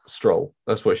voted Stroll.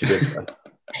 That's what she did.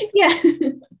 Yeah.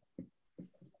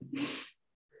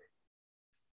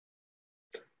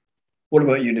 What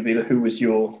about you, Nabila? Who was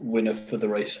your winner for the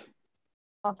race?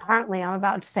 Well, apparently I'm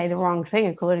about to say the wrong thing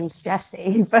according to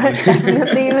Jesse, but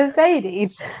definitely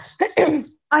Mercedes.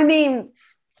 I mean,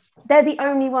 they're the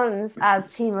only ones, as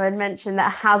Timo had mentioned,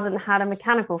 that hasn't had a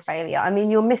mechanical failure. I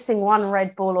mean, you're missing one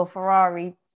Red Bull or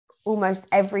Ferrari almost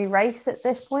every race at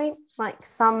this point, like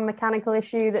some mechanical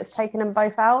issue that's taken them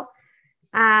both out.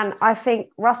 And I think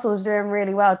Russell's doing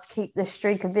really well to keep this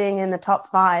streak of being in the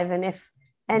top 5. And if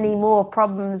any more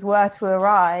problems were to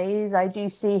arise, I do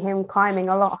see him climbing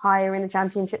a lot higher in the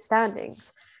championship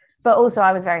standings. But also,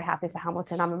 I was very happy for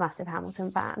Hamilton. I'm a massive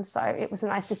Hamilton fan, so it was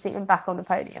nice to see him back on the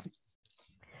podium.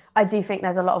 I do think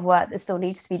there's a lot of work that still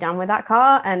needs to be done with that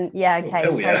car. And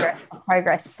progress for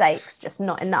progress sakes, just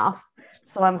not enough.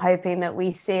 So I'm hoping that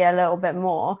we see a little bit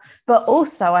more. But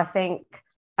also, I think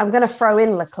I'm going to throw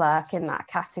in Leclerc in that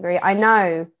category. I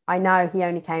know he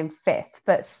only came 5th,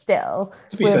 but still,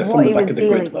 with what he was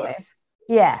dealing with.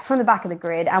 Yeah, from the back of the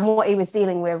grid, and what he was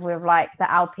dealing with like the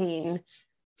Alpine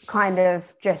kind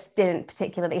of just didn't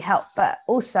particularly help. But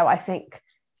also, I think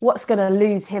what's going to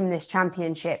lose him this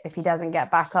championship if he doesn't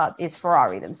get back up is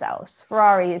Ferrari themselves.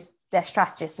 Their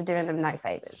strategists are doing them no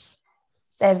favors.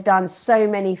 They've done so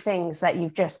many things that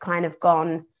you've just kind of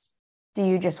gone, do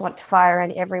you just want to fire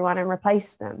everyone and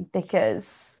replace them?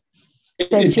 Because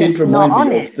they're just not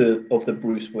on it. Of the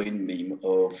Bruce Wayne meme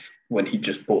of when he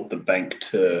just bought the bank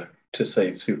to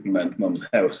save Superman's mum's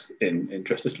house in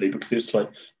Justice League, because it's like,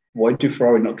 why do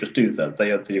Ferrari not just do that?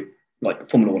 They are the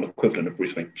Formula One equivalent of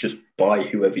Bruce Wayne. Just buy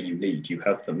whoever you need. You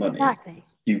have the money. Exactly.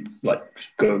 You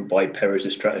go and buy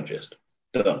Perez's strategist.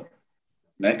 Done.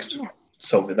 Next,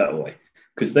 solve it that way.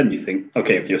 Because then you think,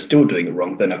 okay, if you're still doing it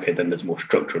wrong, then there's a more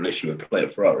structural issue at play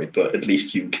at Ferrari. But at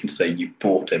least you can say you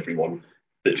bought everyone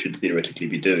that should theoretically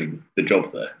be doing the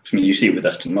job there. I mean, you see it with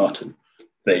Aston Martin.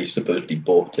 They supposedly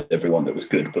bought everyone that was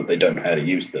good, but they don't know how to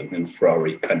use them. And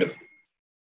Ferrari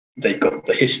they've got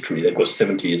the history. They've got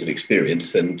 70 years of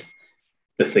experience. And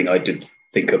the thing I did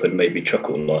think of and made me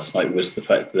chuckle last night was the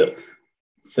fact that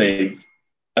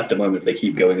at the moment, they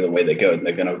keep going the way they're going.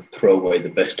 They're going to throw away the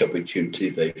best opportunity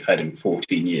they've had in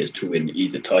 14 years to win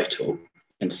either title.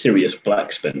 And Sirius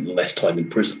Black spent less time in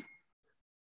prison.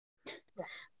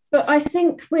 But I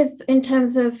think in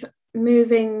terms of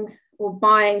moving or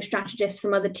buying strategists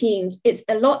from other teams, it's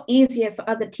a lot easier for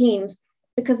other teams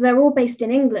because they're all based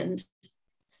in England.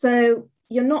 So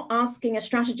you're not asking a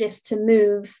strategist to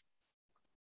move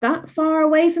that far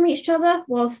away from each other,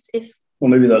 well,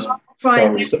 maybe that's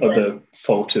Ferrari's other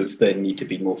fault of they need to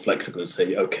be more flexible and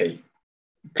say, okay,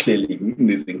 clearly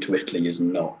moving to Italy is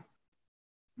not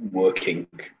working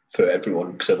for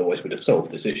everyone, because otherwise we'd have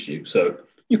solved this issue. So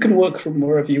you can work from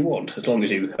wherever you want. As long as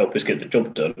you help us get the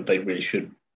job done, they really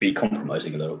should be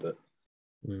compromising a little bit.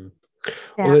 Mm.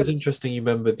 Yeah. Well, it's interesting you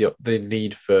remember the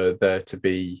need for there to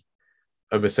be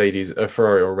a Mercedes, a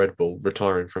Ferrari or a Red Bull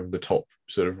retiring from the top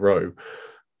sort of row.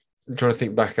 I'm trying to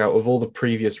think back out of all the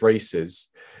previous races,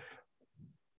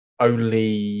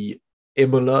 only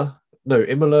Imola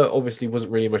obviously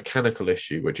wasn't really a mechanical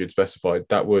issue, which you'd specified.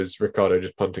 That was Ricciardo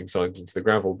just punting signs into the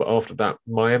gravel. But after that,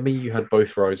 Miami, you had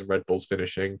both Ferraris and Red Bulls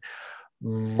finishing.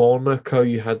 Monaco,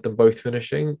 you had them both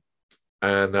finishing.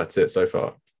 And that's it so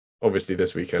far. Obviously,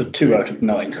 this weekend. So 2 out of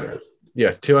 9.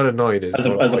 Yeah, 2 out of 9 is... As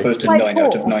opposed to 9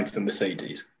 out of 9 for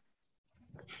Mercedes.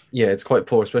 Yeah, it's quite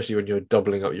poor, especially when you're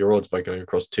doubling up your odds by going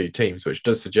across 2 teams, which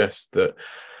does suggest that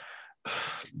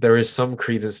there is some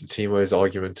credence to Timo's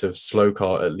argument of slow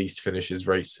car at least finishes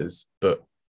races, but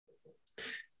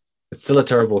it's still a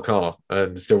terrible car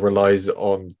and still relies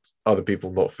on other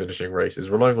people not finishing races.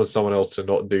 Relying on someone else to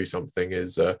not do something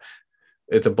is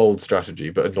it's a bold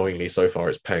strategy, but annoyingly so far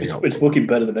it's paying up. It's working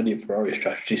better than any of Ferrari's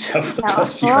strategies have the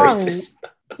past few races.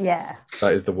 Yeah.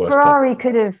 That is the worst Ferrari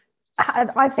could have...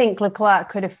 I think Leclerc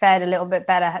could have fared a little bit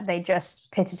better had they just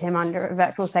pitted him under a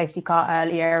virtual safety car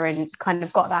earlier and kind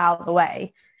of got that out of the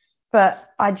way. But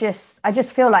I just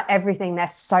feel like everything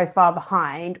they're so far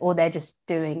behind, or they're just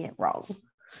doing it wrong.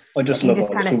 I just love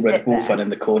our little Red Bull fan in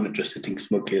the corner just sitting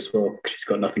smugly as well. She's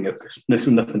got nothing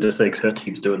to say because her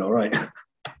team's doing all right.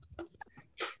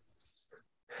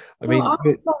 I'm a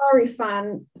Ferrari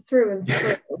fan through and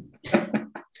through.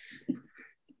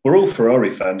 We're all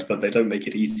Ferrari fans, but they don't make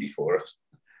it easy for us.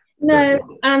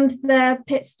 No, and their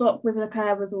pit stop with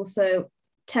Leclerc was also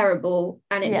terrible,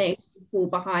 and it made them fall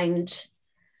behind.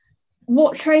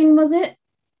 What train was it?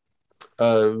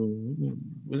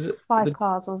 Was it 5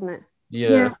 cars, wasn't it?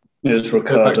 Yeah. It was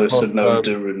Ricciardo,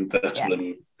 Tsunoda, and Vettel,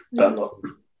 and that lot.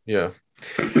 Yeah.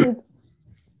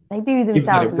 They do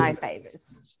themselves no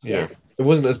favours. Yeah. It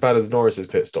wasn't as bad as Norris's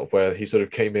pit stop, where he sort of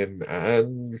came in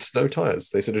and no tyres.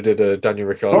 They sort of did a Daniel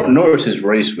Ricciardo. Norris's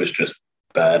race was just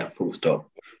bad, full stop.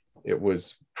 It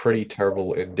was pretty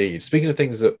terrible indeed. Speaking of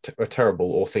things that are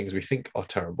terrible, or things we think are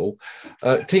terrible,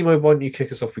 Timo, why don't you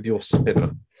kick us off with your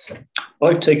spinner?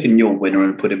 I've taken your winner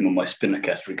and put him on my spinner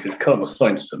category because Carlos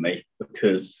Sainz for me.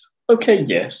 Because, okay,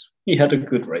 yes, he had a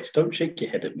good race. Don't shake your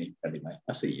head at me, anyway.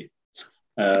 I see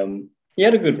you. He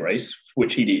had a good race,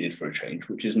 which he needed for a change,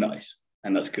 which is nice.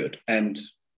 And that's good. And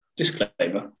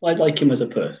disclaimer, I like him as a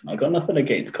person. I got nothing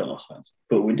against Carlos Sainz,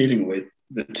 but we're dealing with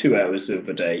the 2 hours of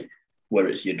a day where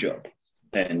it's your job.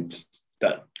 And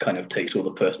that kind of takes all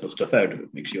the personal stuff out of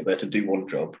it, because you're there to do one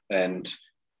job. And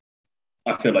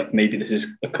I feel like maybe this is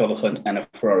a Carlos Sainz and a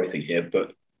Ferrari thing here,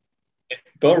 but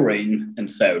Bahrain and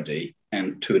Saudi,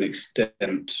 and to an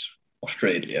extent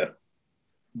Australia,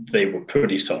 they were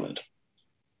pretty solid.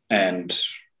 And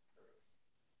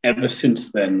ever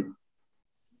since then,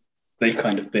 they've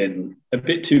kind of been a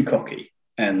bit too cocky.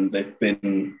 And they've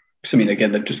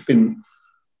just been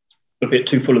a bit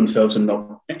too full of themselves and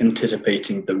not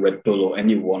anticipating that Red Bull or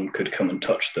anyone could come and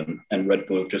touch them. And Red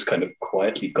Bull have just kind of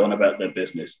quietly gone about their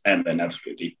business and then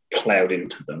absolutely plowed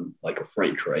into them like a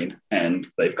freight train. And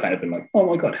they've kind of been like, oh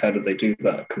my God, how did they do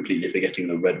that? Completely forgetting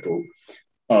that Red Bull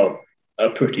are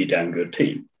a pretty damn good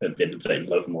team. At the end of the day,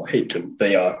 love them or hate them,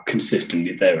 they are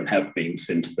consistently there and have been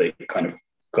since they kind of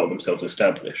got themselves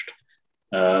established.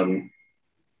 And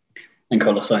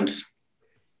Carlos Sainz,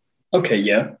 okay,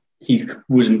 yeah, he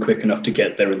wasn't quick enough to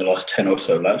get there in the last 10 or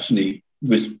so laps, and he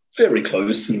was very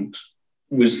close and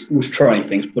was trying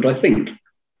things. But I think,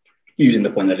 using the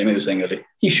point that Lemay was saying earlier,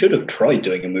 he should have tried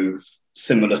doing a move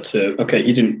similar to, okay,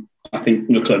 he didn't, I think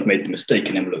Leclerc made the mistake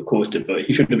and Leclerc caused it, but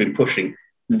he should have been pushing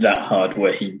that hard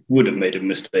where he would have made a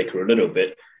mistake or a little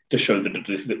bit to show that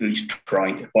at least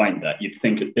trying to find that. You'd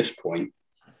think at this point,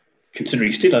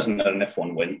 considering he still hasn't had an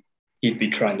F1 win, he'd be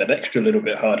trying that extra little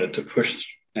bit harder to push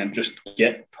and just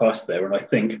get past there. And I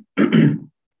think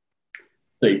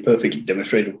they perfectly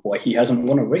demonstrated why he hasn't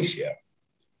won a race yet.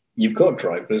 You've got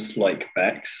drivers like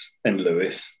Max and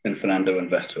Lewis and Fernando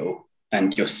and Vettel,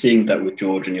 and you're seeing that with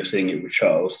George and you're seeing it with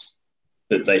Charles,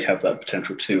 that they have that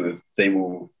potential too, if they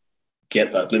will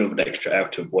get that little bit extra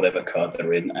out of whatever car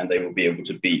they're in and they will be able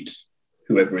to beat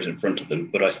whoever is in front of them.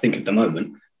 But I think at the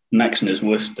moment, Max on his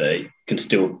worst day can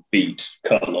still beat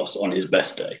Carlos on his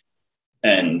best day.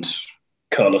 And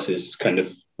Carlos is kind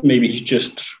of, maybe he's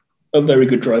just a very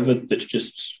good driver that's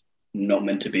just not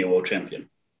meant to be a world champion.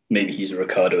 Maybe he's a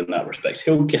Ricciardo in that respect.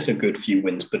 He'll get a good few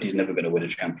wins, but he's never going to win a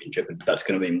championship. And that's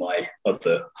going to be my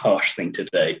other harsh thing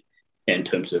today in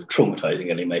terms of traumatizing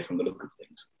Ellie May from the look of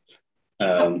things.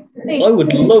 I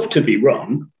would love to be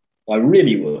wrong. I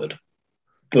really would.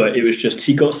 But it was just,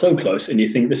 he got so close, and you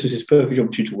think this was his perfect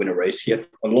opportunity to win a race. He had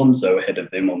Alonso ahead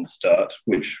of him on the start,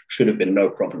 which should have been no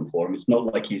problem for him. It's not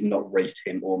like he's not raced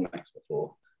him or Max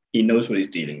before. He knows what he's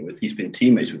dealing with. He's been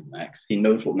teammates with Max. He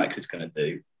knows what Max is going to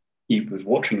do. He was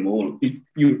watching them all.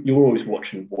 You're always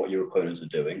watching what your opponents are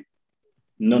doing.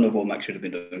 None of what Max should have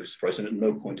been doing was surprising. At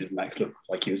no point did Max look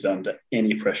like he was under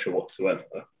any pressure whatsoever.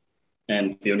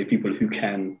 And the only people who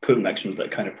can put Max under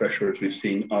that kind of pressure, as we've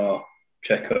seen, are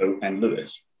Checo and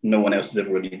Lewis. No one else has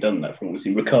ever really done that from what we've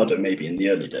seen. Ricciardo maybe in the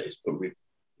early days, but we've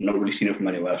not really seen it from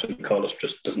anywhere else. And Carlos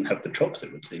just doesn't have the chops,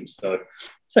 it would seem. So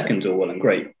seconds are well and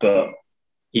great, but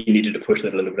he needed to push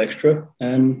that a little bit extra,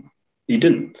 and he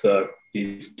didn't. So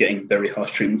he's getting very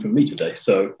harsh treatment from me today.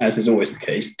 So as is always the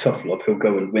case, tough love, he'll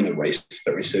go and win a race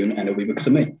very soon, and it'll be because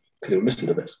of me, because he'll listen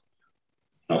to this.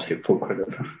 I'll take full credit.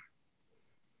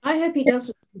 I hope he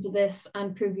does listen to this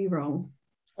and prove you wrong.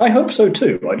 I hope so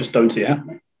too. I just don't see it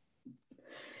happening.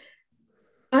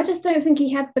 I just don't think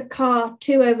he had the car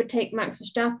to overtake Max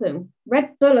Verstappen.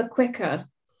 Red Bull are quicker.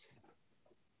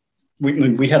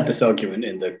 We had this argument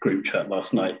in the group chat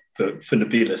last night, but for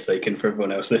Nabila's sake and for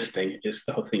everyone else listening, it's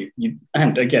the whole thing.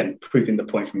 And again, proving the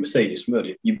point from Mercedes from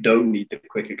earlier, you don't need the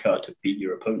quicker car to beat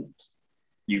your opponents.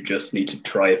 You just need to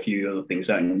try a few other things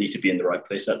out and you need to be in the right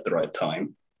place at the right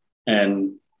time.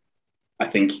 And I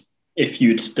think if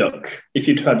you'd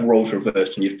had roles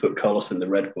reversed and you'd put Carlos in the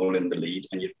Red Bull in the lead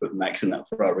and you'd put Max in that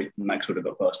Ferrari, Max would have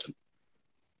got past him.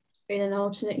 In an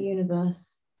alternate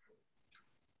universe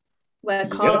where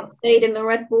Carlos stayed in the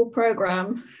Red Bull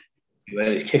program.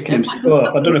 Well, he's kicking himself.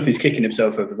 Well, I don't know if he's kicking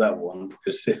himself over that one,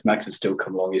 because if Max had still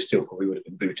come along, he still probably would have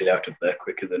been booted out of there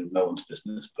quicker than no one's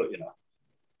business. But I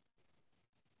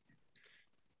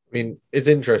mean, it's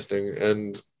interesting,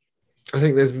 and I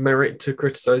think there's merit to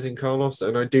criticizing Carlos,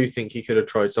 and I do think he could have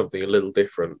tried something a little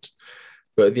different.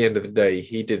 But at the end of the day,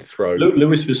 he did throw.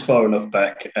 Lewis was far enough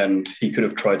back, and he could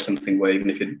have tried something where even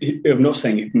if I'm not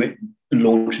saying he'd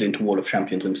launch it into Wall of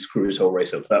Champions and screw his whole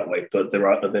race up that way, but there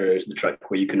are other areas of the track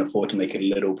where you can afford to make a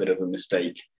little bit of a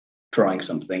mistake trying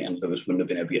something, and Lewis wouldn't have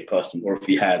been able to get past him. Or if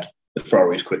he had, the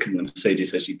Ferrari is quicker than the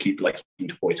Mercedes, as you keep liking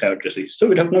to point out, so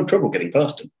we'd have no trouble getting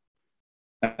past him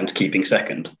and keeping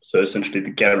second. So essentially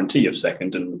the guarantee of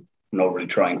second and not really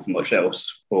trying for much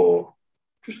else, or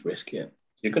just risk it.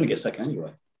 You're going to get second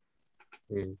anyway.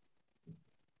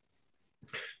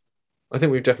 I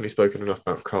think we've definitely spoken enough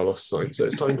about Carlos Sainz, so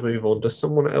it's time to move on to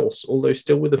someone else, although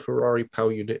still with the Ferrari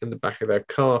power unit in the back of their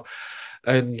car.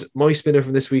 And my spinner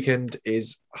from this weekend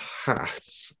is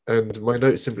Haas. And my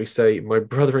notes simply say, my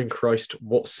brother in Christ,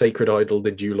 what sacred idol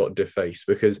did you lot deface?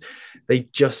 Because they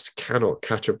just cannot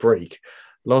catch a break.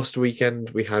 Last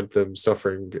weekend, we had them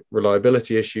suffering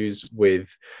reliability issues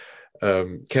with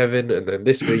Kevin, and then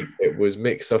this week it was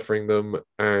Mick suffering them,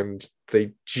 and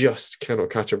they just cannot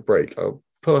catch a break. I'll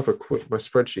pull up my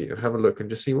spreadsheet and have a look and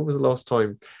just see when was the last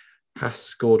time Haas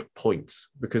scored points,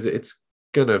 because it's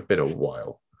gonna have been a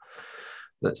while.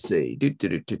 Let's see.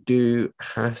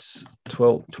 Haas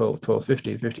 12,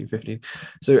 15, 15, 15.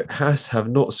 So Haas have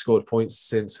not scored points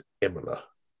since Imola.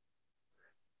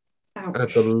 Ouch.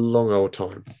 That's a long old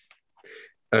time.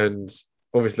 And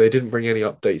obviously they didn't bring any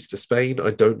updates to Spain. I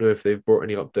don't know if they've brought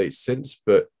any updates since,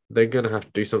 but they're going to have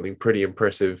to do something pretty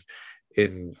impressive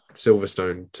in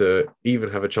Silverstone to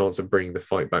even have a chance of bringing the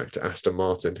fight back to Aston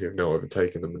Martin, who've now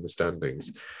overtaken them in the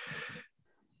standings.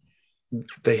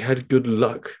 They had good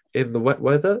luck in the wet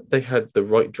weather. They had the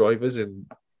right drivers in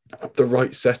the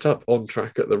right setup on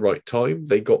track at the right time.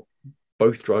 They got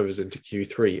both drivers into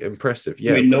Q3. Impressive.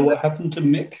 Yeah. Do we know what happened to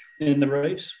Mick in the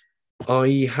race?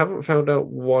 I haven't found out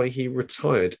why he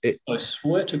retired. I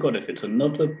swear to God, if it's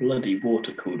another bloody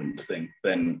water coolant thing,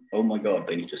 then oh my God,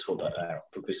 they need to sort that out,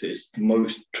 because it's the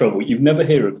most trouble. You've never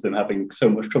heard of them having so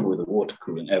much trouble with the water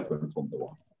coolant ever in Formula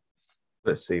One.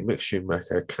 Let's see, Mick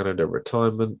Schumacher, Canada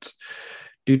retirement.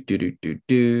 In that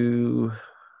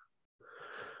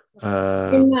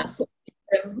sort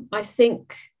of room, I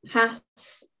think Haas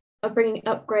are bringing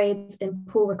upgrades in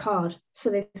Paul Ricard,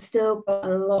 so they've still got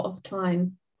a lot of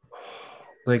time.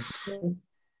 They're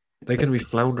going to be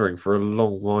floundering for a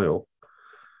long while.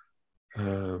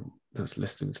 That's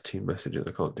listening to team messages.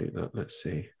 I can't do that. Let's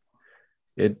see.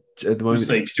 At the moment,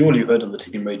 all you heard on the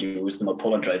team radio was them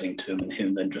apologising to him and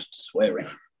him then just swearing,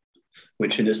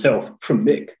 which in itself, from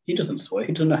Mick, he doesn't swear.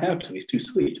 He doesn't know how to. He's too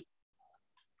sweet.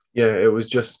 Yeah, it was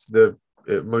just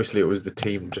mostly it was the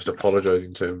team just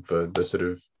apologising to him for the sort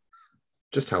of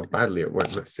just how badly it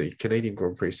went. Let's see. Canadian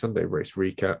Grand Prix Sunday race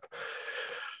recap.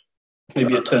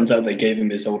 Maybe it turns out they gave him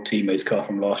his old teammate's car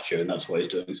from last year, and that's why he's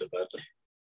doing so badly.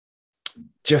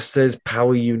 Just says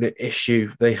power unit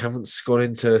issue. They haven't gone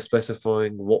into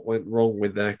specifying what went wrong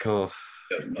with their car.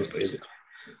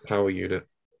 Power unit.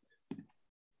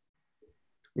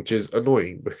 Which is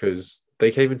annoying because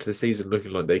they came into the season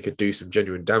looking like they could do some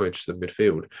genuine damage to the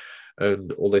midfield.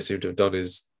 And all they seem to have done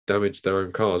is damage their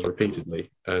own cars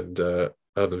repeatedly and earn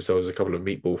themselves a couple of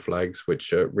meatball flags,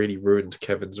 which really ruined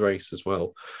Kevin's race as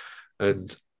well.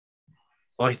 And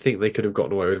I think they could have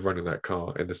gotten away with running that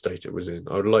car in the state it was in.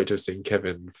 I would like to have seen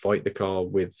Kevin fight the car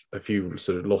with a few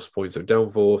sort of lost points of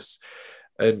downforce,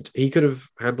 and he could have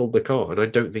handled the car. And I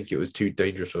don't think it was too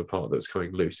dangerous of a part that was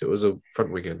coming loose. It was a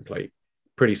front wing end plate,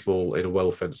 pretty small in a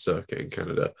well-fenced circuit in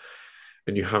Canada.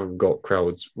 And you haven't got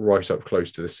crowds right up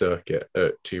close to the circuit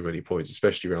at too many points,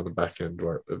 especially around the back end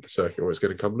of the circuit where it's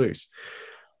going to come loose.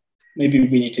 Maybe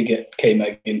we need to get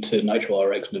K-Mag into Nitro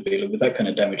RX Nabila. With that kind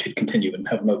of damage, he'd continue and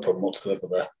have no problem whatsoever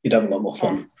there. He'd have a lot more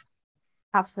fun. Yeah,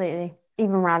 absolutely.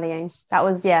 Even rallying. That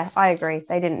was, I agree.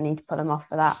 They didn't need to put him off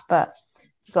for that, but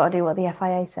you've got to do what the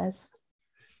FIA says.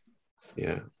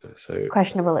 Yeah. So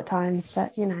questionable at times,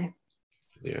 but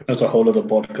Yeah. That's a whole other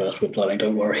podcast we're planning,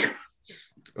 don't worry.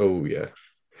 Oh, yeah.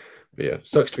 But yeah,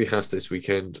 sucks to be Haas this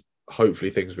weekend. Hopefully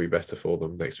things will be better for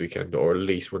them next weekend, or at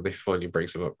least when they finally bring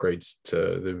some upgrades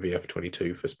to the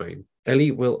VF22 for Spain.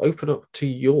 Ellie, we'll open up to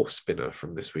your spinner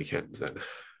from this weekend then.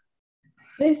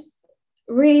 This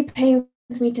really pains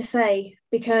me to say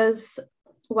because,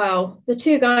 well, the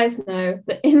two guys know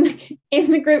that in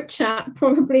the group chat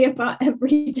probably about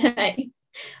every day,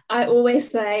 I always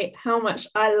say how much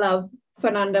I love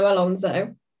Fernando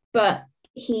Alonso, but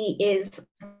he is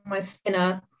my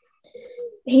spinner.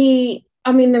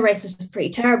 The race was just pretty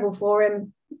terrible for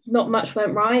him. Not much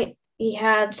went right. He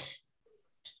had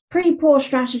pretty poor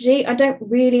strategy. I don't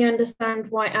really understand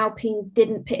why Alpine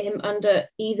didn't pit him under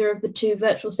either of the two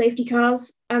virtual safety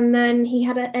cars. And then he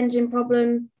had an engine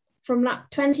problem from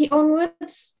lap 20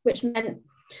 onwards, which meant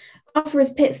after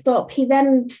his pit stop, he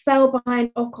then fell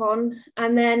behind Ocon,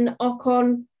 and then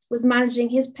Ocon was managing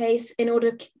his pace in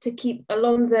order to keep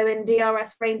Alonso in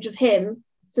DRS range of him,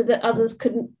 so that others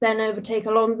couldn't then overtake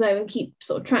Alonso and keep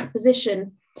sort of track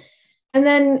position. And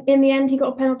then in the end, he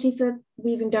got a penalty for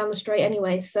weaving down the straight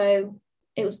anyway. So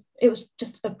it was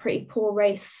just a pretty poor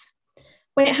race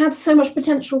when it had so much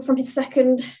potential from his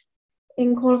second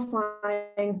in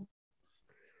qualifying.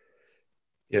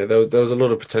 Yeah, there was a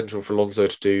lot of potential for Alonso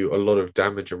to do a lot of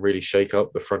damage and really shake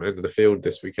up the front end of the field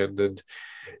this weekend, and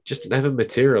just never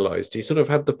materialised. He sort of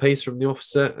had the pace from the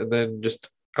offset, and then just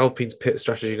Alpine's pit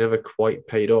strategy never quite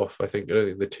paid off. I don't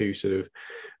think the two sort of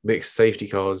mixed safety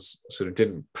cars sort of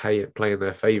didn't play in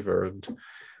their favour, and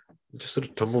just sort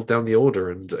of tumbled down the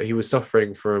order, and he was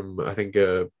suffering from, I think,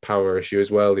 a power issue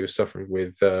as well. He was suffering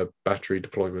with battery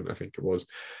deployment, I think it was.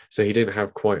 So he didn't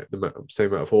have quite the same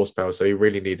amount of horsepower. So he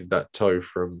really needed that tow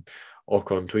from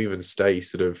Ocon to even stay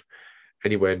sort of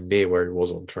anywhere near where he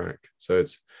was on track. So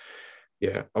it's,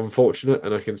 yeah, unfortunate,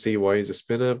 and I can see why he's a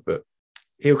spinner, but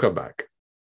he'll come back.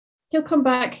 He'll come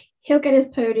back. He'll get his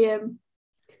podium.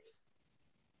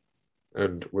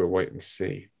 And we'll wait and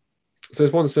see. So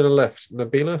there's one spinner left.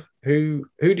 Nabila, who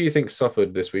do you think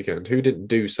suffered this weekend? Who didn't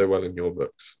do so well in your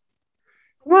books?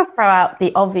 I'm going to throw out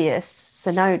the obvious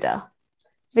Tsunoda,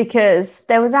 because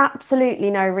there was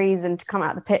absolutely no reason to come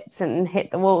out of the pits and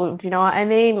hit the wall. Do you know what I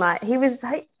mean? Like,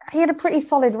 he had a pretty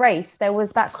solid race. There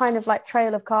was that kind of like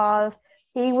trail of cars.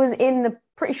 He was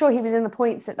pretty sure he was in the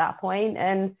points at that point,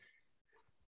 and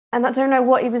I don't know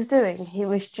what he was doing. He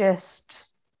was just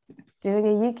doing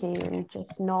a Yuki and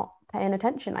just not paying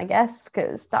attention, I guess,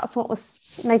 because that's what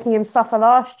was making him suffer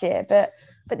last year. But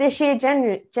this year,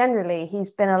 generally, he's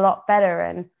been a lot better.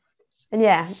 And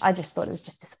yeah, I just thought it was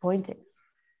just disappointing.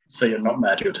 So you're not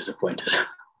mad, you're disappointed.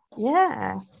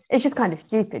 Yeah, it's just kind of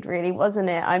stupid, really, wasn't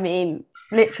it? I mean,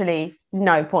 literally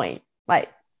no point. Like,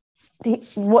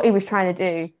 what he was trying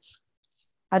to do,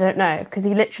 I don't know, because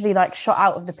he literally like shot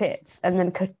out of the pits and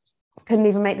then couldn't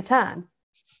even make the turn.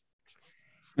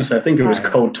 So I think it was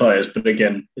cold tyres, but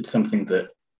again, it's something that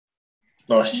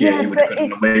last year he would have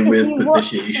gotten away with, but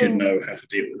this year he should know how to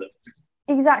deal with it.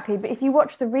 Exactly, but if you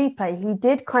watch the replay, he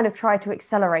did kind of try to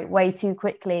accelerate way too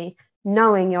quickly,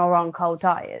 knowing you're on cold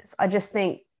tyres. I just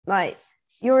think, like,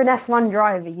 you're an F1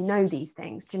 driver, you know these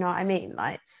things. Do you know what I mean?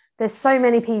 Like, there's so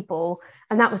many people,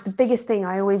 and that was the biggest thing.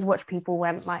 I always watch people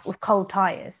when, like, with cold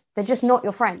tyres, they're just not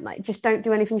your friend. Like, just don't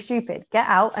do anything stupid. Get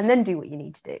out and then do what you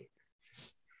need to do.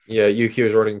 Yeah, Yuki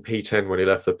was running P10 when he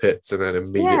left the pits and then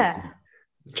immediately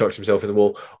chucked himself in the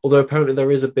wall. Although apparently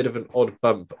there is a bit of an odd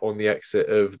bump on the exit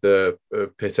of the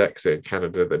pit exit in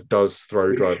Canada that does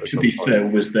throw drivers. To be fair,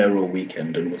 was there all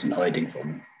weekend and wasn't hiding from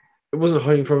him. It wasn't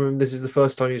hiding from him. This is the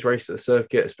first time he's raced at the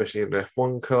circuit, especially in an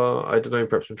F1 car. I don't know,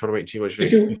 perhaps I'm trying to make too much of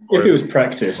it. If it was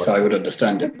practice, I would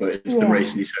understand it, but it's the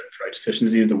race and he said practice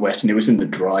sessions. He's the wet and it was in the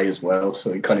dry as well,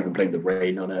 so he can't even blame the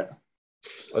rain on it.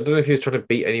 I don't know if he was trying to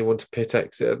beat anyone to pit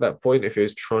exit at that point, if he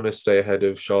was trying to stay ahead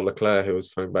of Charles Leclerc, who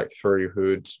was coming back through, who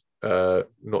had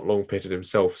not long pitted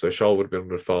himself. So Charles would have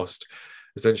been on a fast,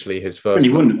 essentially his first. And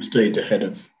he wouldn't have stayed ahead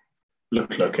of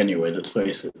Leclerc anyway. Let's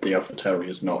face it, the AlphaTauri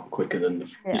is not quicker than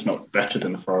it's not better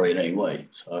than the Ferrari in any way.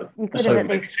 So that's how they're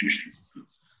finishing.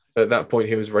 At that point,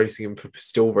 he was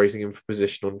still racing him for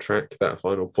position on track, that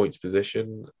final points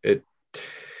position. But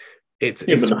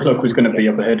Leclerc was going to be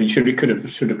up ahead. He should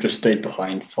have just stayed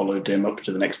behind, followed him up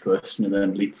to the next person, and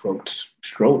then leapfrogged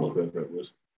Stroll or whoever it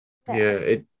was.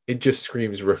 Yeah, it just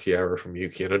screams rookie error from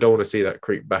Yuki, and I don't want to see that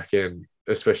creep back in,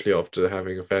 especially after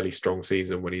having a fairly strong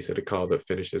season when he's had a car that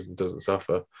finishes and doesn't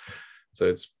suffer.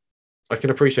 So I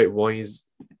can appreciate why he's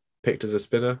picked as a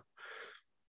spinner.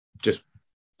 Just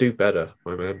do better,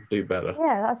 my man. Do better.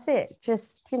 Yeah, that's it.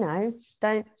 Just,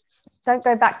 don't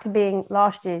go back to being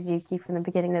last year's Yuki from the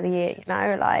beginning of the year.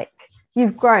 Like,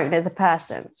 you've grown as a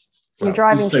person. You're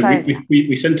driving. So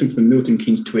we sent him from Milton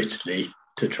Keynes to Italy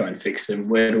to try and fix him.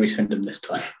 Where do we send him this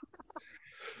time?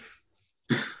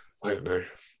 I don't know.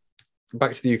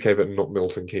 Back to the UK, but not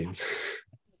Milton Keynes.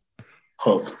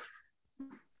 Hull.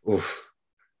 Oof.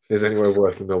 If there's anywhere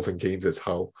worse than Milton Keynes, it's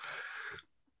Hull.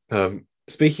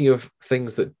 Speaking of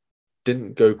things that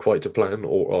didn't go quite to plan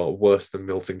or are worse than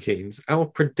Milton Keynes, our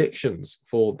predictions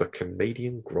for the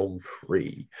Canadian Grand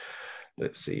Prix.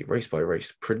 Let's see, race by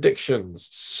race predictions.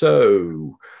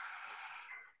 So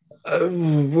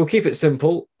we'll keep it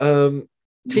simple.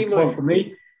 Timo, for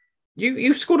me,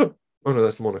 you scored a. Oh no,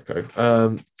 that's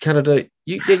Monaco. Canada,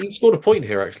 you scored a point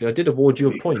here. Actually, I did award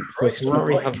you a point for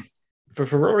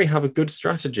Ferrari. Have a good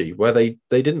strategy where they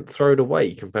didn't throw it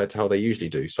away compared to how they usually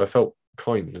do. So I felt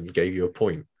kind and gave you a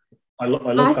point. I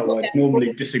love how I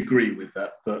normally disagree with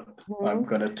that, but I'm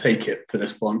going to take it for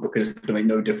this one because it's going to make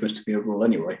no difference to me overall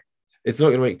anyway. It's not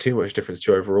going to make too much difference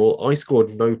to you overall. I scored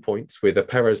no points with a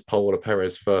Perez pole, a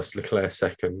Perez first, Leclerc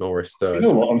second, Norris third. You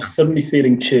know what? I'm suddenly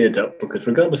feeling cheered up because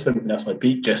regardless of everything else, I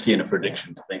beat Jesse in a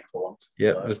prediction to think for once.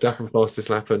 Yeah, Verstappen fastest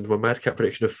lap and my madcap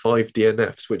prediction of 5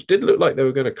 DNFs, which did look like they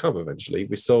were going to come eventually.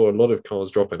 We saw a lot of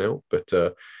cars dropping out, but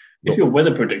if your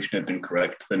weather prediction had been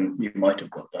correct, then you might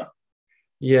have got that.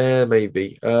 Yeah,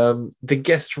 maybe. The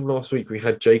guest from last week, we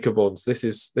had Jacob on. So this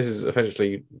is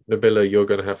essentially Nabila. You're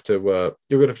going to have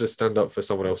to stand up for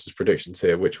someone else's predictions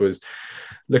here, which was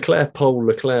Leclerc pole,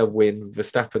 Leclerc win,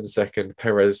 Verstappen second,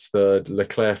 Perez third,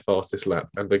 Leclerc fastest lap,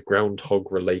 and the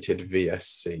groundhog related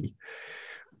VSC.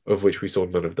 of which we saw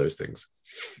none of those things.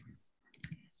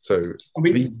 So, I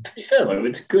mean, to be fair though,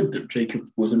 it's good that Jacob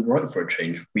wasn't right for a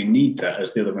change. We need that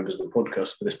as the other members of the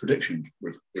podcast for this prediction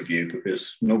review,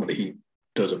 because normally he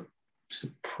does a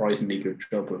surprisingly good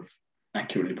job of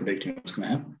accurately predicting what's going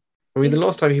to happen. I mean, the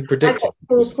last time he predicted,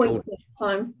 I got 4 points this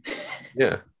time.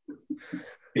 Yeah.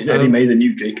 Is Ellie May the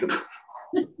new Jacob?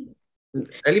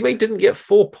 Ellie May didn't get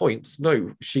 4 points.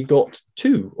 No, she got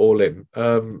 2 all in.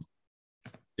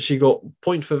 She got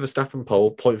point for Verstappen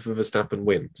pole, point for Verstappen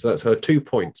win. So that's her 2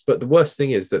 points. But the worst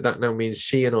thing is that now means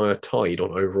she and I are tied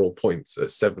on overall points at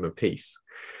 7 apiece,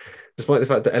 despite the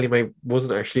fact that Ellie May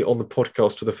wasn't actually on the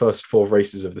podcast for the first 4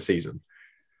 races of the season.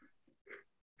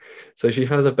 So she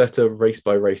has a better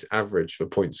race-by-race average for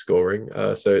point scoring.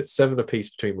 So it's 7 apiece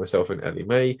between myself and Ellie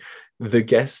May. The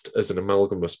guest, as an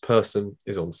amalgamous person,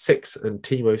 is on 6, and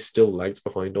Timo still lags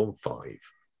behind on 5.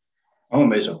 I'm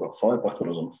amazed I've got 5. I thought I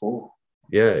was on 4.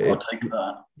 Yeah, I'll take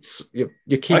that.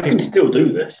 You're keeping. I can still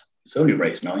do this. It's only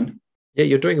race 9. Yeah,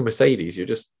 you're doing a Mercedes. You're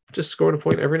just scoring a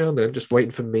point every now and then, just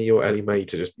waiting for me or Ellie May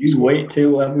to just. You wait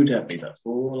till Abu Dhabi. That's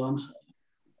all I'm saying.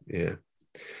 Yeah.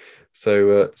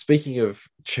 So speaking of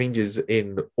changes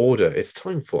in order, it's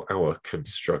time for our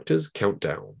Constructors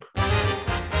Countdown.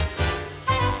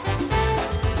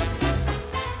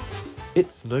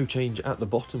 It's no change at the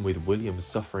bottom, with Williams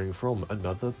suffering from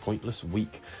another pointless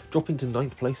week. Dropping to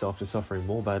 9th place after suffering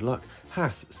more bad luck,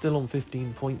 Haas still on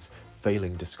 15 points,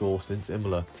 failing to score since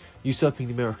Imola. Usurping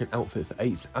the American outfit for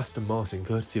 8th, Aston Martin,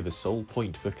 courtesy of a sole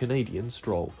point for Canadian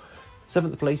Stroll.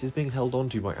 7th place is being held on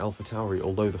to by AlphaTauri,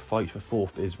 although the fight for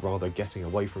 4th is rather getting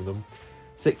away from them.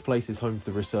 6th place is home to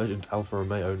the resurgent Alfa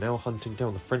Romeo, now hunting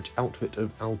down the French outfit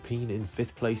of Alpine in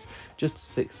 5th place, just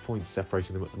 6 points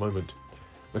separating them at the moment.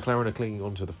 McLaren are clinging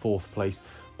on to the 4th place,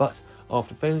 but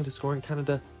after failing to score in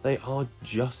Canada, they are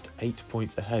just 8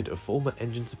 points ahead of former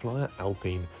engine supplier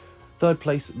Alpine. 3rd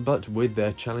place, but with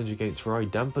their challenge against Ferrari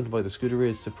dampened by the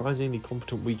Scuderia's surprisingly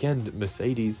competent weekend,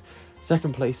 Mercedes.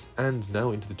 2nd place, and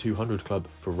now into the 200 club,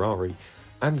 Ferrari.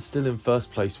 And still in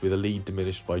 1st place with a lead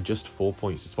diminished by just 4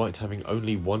 points despite having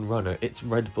only one runner, it's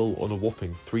Red Bull on a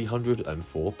whopping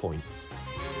 304 points.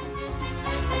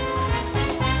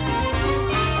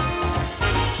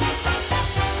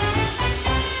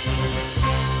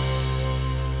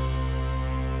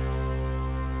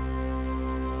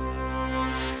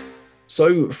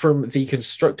 So from the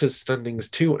Constructors' standings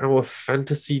to our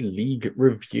Fantasy League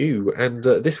review. And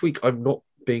this week, I'm not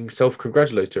being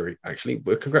self-congratulatory, actually.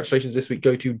 Congratulations this week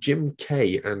go to Jim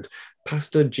K and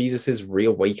Pastor Jesus'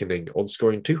 Reawakening on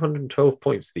scoring 212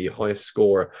 points, the highest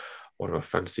scorer on our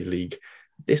Fantasy League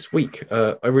this week.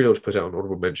 I really ought to put out an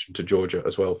honourable mention to Georgia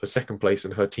as well for 2nd place,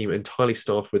 and her team entirely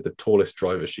staffed with the tallest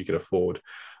drivers she could afford.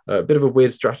 A bit of a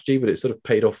weird strategy, but it sort of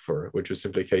paid off for her, which was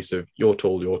simply a case of you're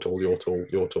tall, you're tall, you're tall,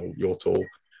 you're tall, you're tall,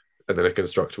 and then a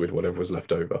constructor with whatever was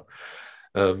left over.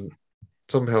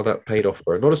 Somehow that paid off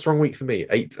for her. Not a strong week for me.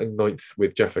 8th and 9th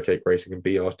with Jaffa Cake Racing and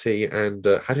BRT, and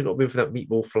had it not been for that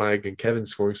meatball flag and Kevin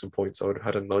scoring some points, I would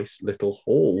have had a nice little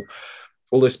haul.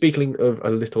 Although speaking of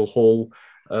a little haul,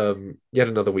 yet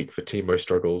another week for Timo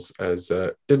struggles, as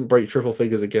didn't break triple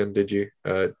figures again, did you?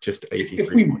 Just 83.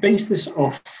 If we base this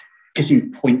off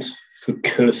getting points for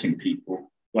cursing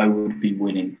people, I would be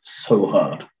winning so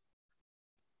hard.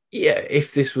 Yeah,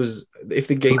 if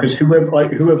the game, because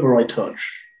whoever I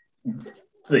touch,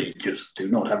 they just do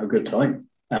not have a good time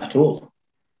at all.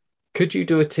 Could you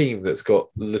do a team that's got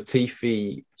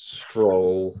Latifi,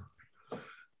 Stroll?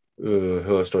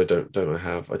 Who else don't I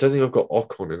have? I don't think I've got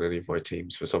Ocon in any of my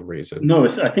teams for some reason. No,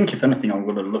 I think if anything, I'm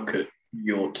going to look at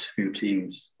your 2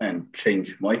 teams and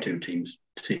change my 2 teams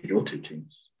to your 2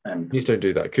 teams. And please don't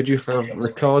do that. Could you have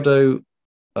Ricardo,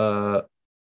 Ocon,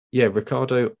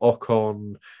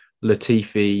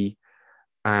 Latifi,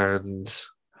 and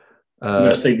I'm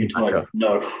going to say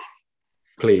no.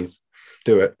 Please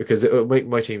do it, because it will make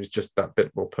my teams just that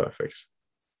bit more perfect.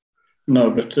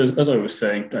 No, but as I was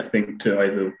saying, I think to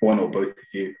either one or both of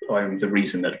you, I'm the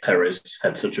reason that Perez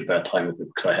had such a bad time with it,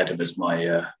 because I had him as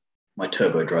my my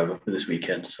turbo driver for this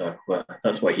weekend. So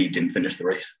that's why he didn't finish the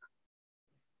race.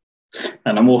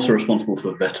 And I'm also responsible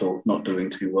for Vettel not doing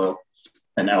too well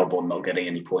and Albon not getting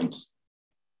any points.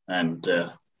 And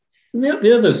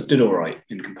the others did all right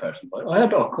in comparison. I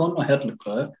had Ocon, I had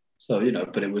Leclerc, so,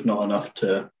 but it was not enough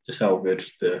to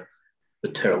salvage the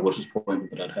terrible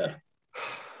disappointment that I'd had.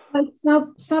 Like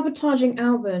sabotaging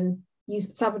Albon, you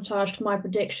sabotaged my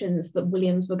predictions that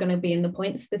Williams were going to be in the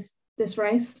points this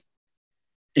race.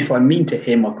 If I'm mean to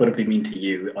him, I've got to be mean to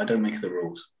you. I don't make the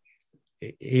rules.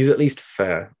 He's at least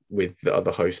fair with the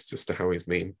other hosts as to how he's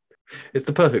mean. It's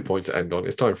the perfect point to end on.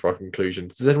 It's time for our conclusion.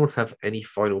 Does anyone have any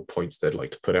final points they'd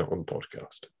like to put out on the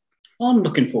podcast? I'm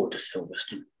looking forward to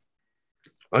Silverstone.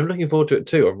 I'm looking forward to it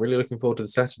too. I'm really looking forward to the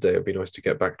Saturday. It'd be nice to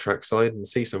get back trackside and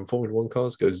see some Formula One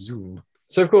cars go zoom.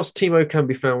 So, of course, Timo can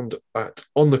be found at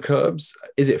On the Curbs,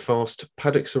 Is It Fast,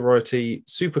 Paddock Sorority,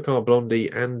 Supercar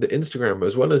Blondie, and Instagram,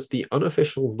 as well as the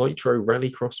unofficial Nitro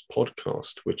Rallycross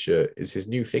podcast, which is his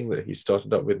new thing that he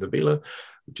started up with Nabila,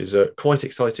 which is quite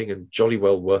exciting and jolly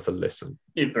well worth a listen.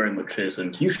 It very much is,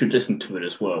 and you should listen to it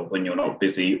as well when you're not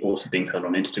busy, also being found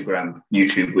on Instagram,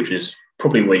 YouTube, which is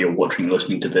probably where you're watching and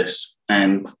listening to this,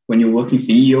 and when you're working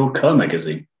for your car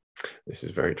magazine. This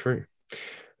is very true.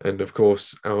 And of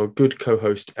course, our good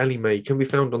co-host Ellie May can be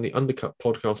found on the Undercut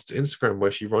Podcast's Instagram,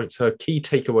 where she writes her key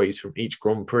takeaways from each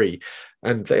Grand Prix.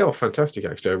 And they are fantastic,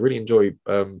 actually. I really enjoy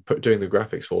doing the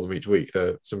graphics for them each week.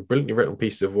 They're some brilliantly written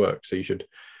pieces of work, so you should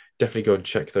definitely go and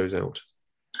check those out.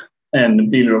 And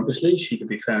Nabila, obviously, she can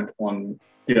be found on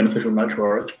the unofficial Nitro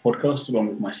RX podcast along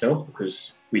with myself,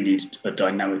 because we needed a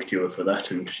dynamic duo for that,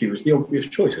 and she was the obvious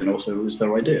choice, and also it was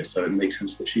her idea, so it makes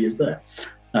sense that she is there.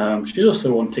 She's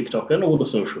also on TikTok and all the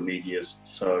social medias.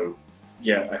 So,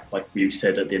 yeah, like we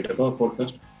said at the end of our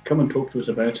podcast, come and talk to us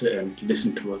about it and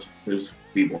listen to us, because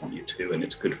we want you to, and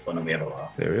it's good fun and we have a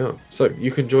laugh. There we are. So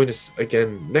you can join us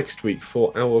again next week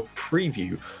for our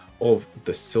preview of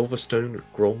the Silverstone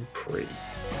Grand Prix.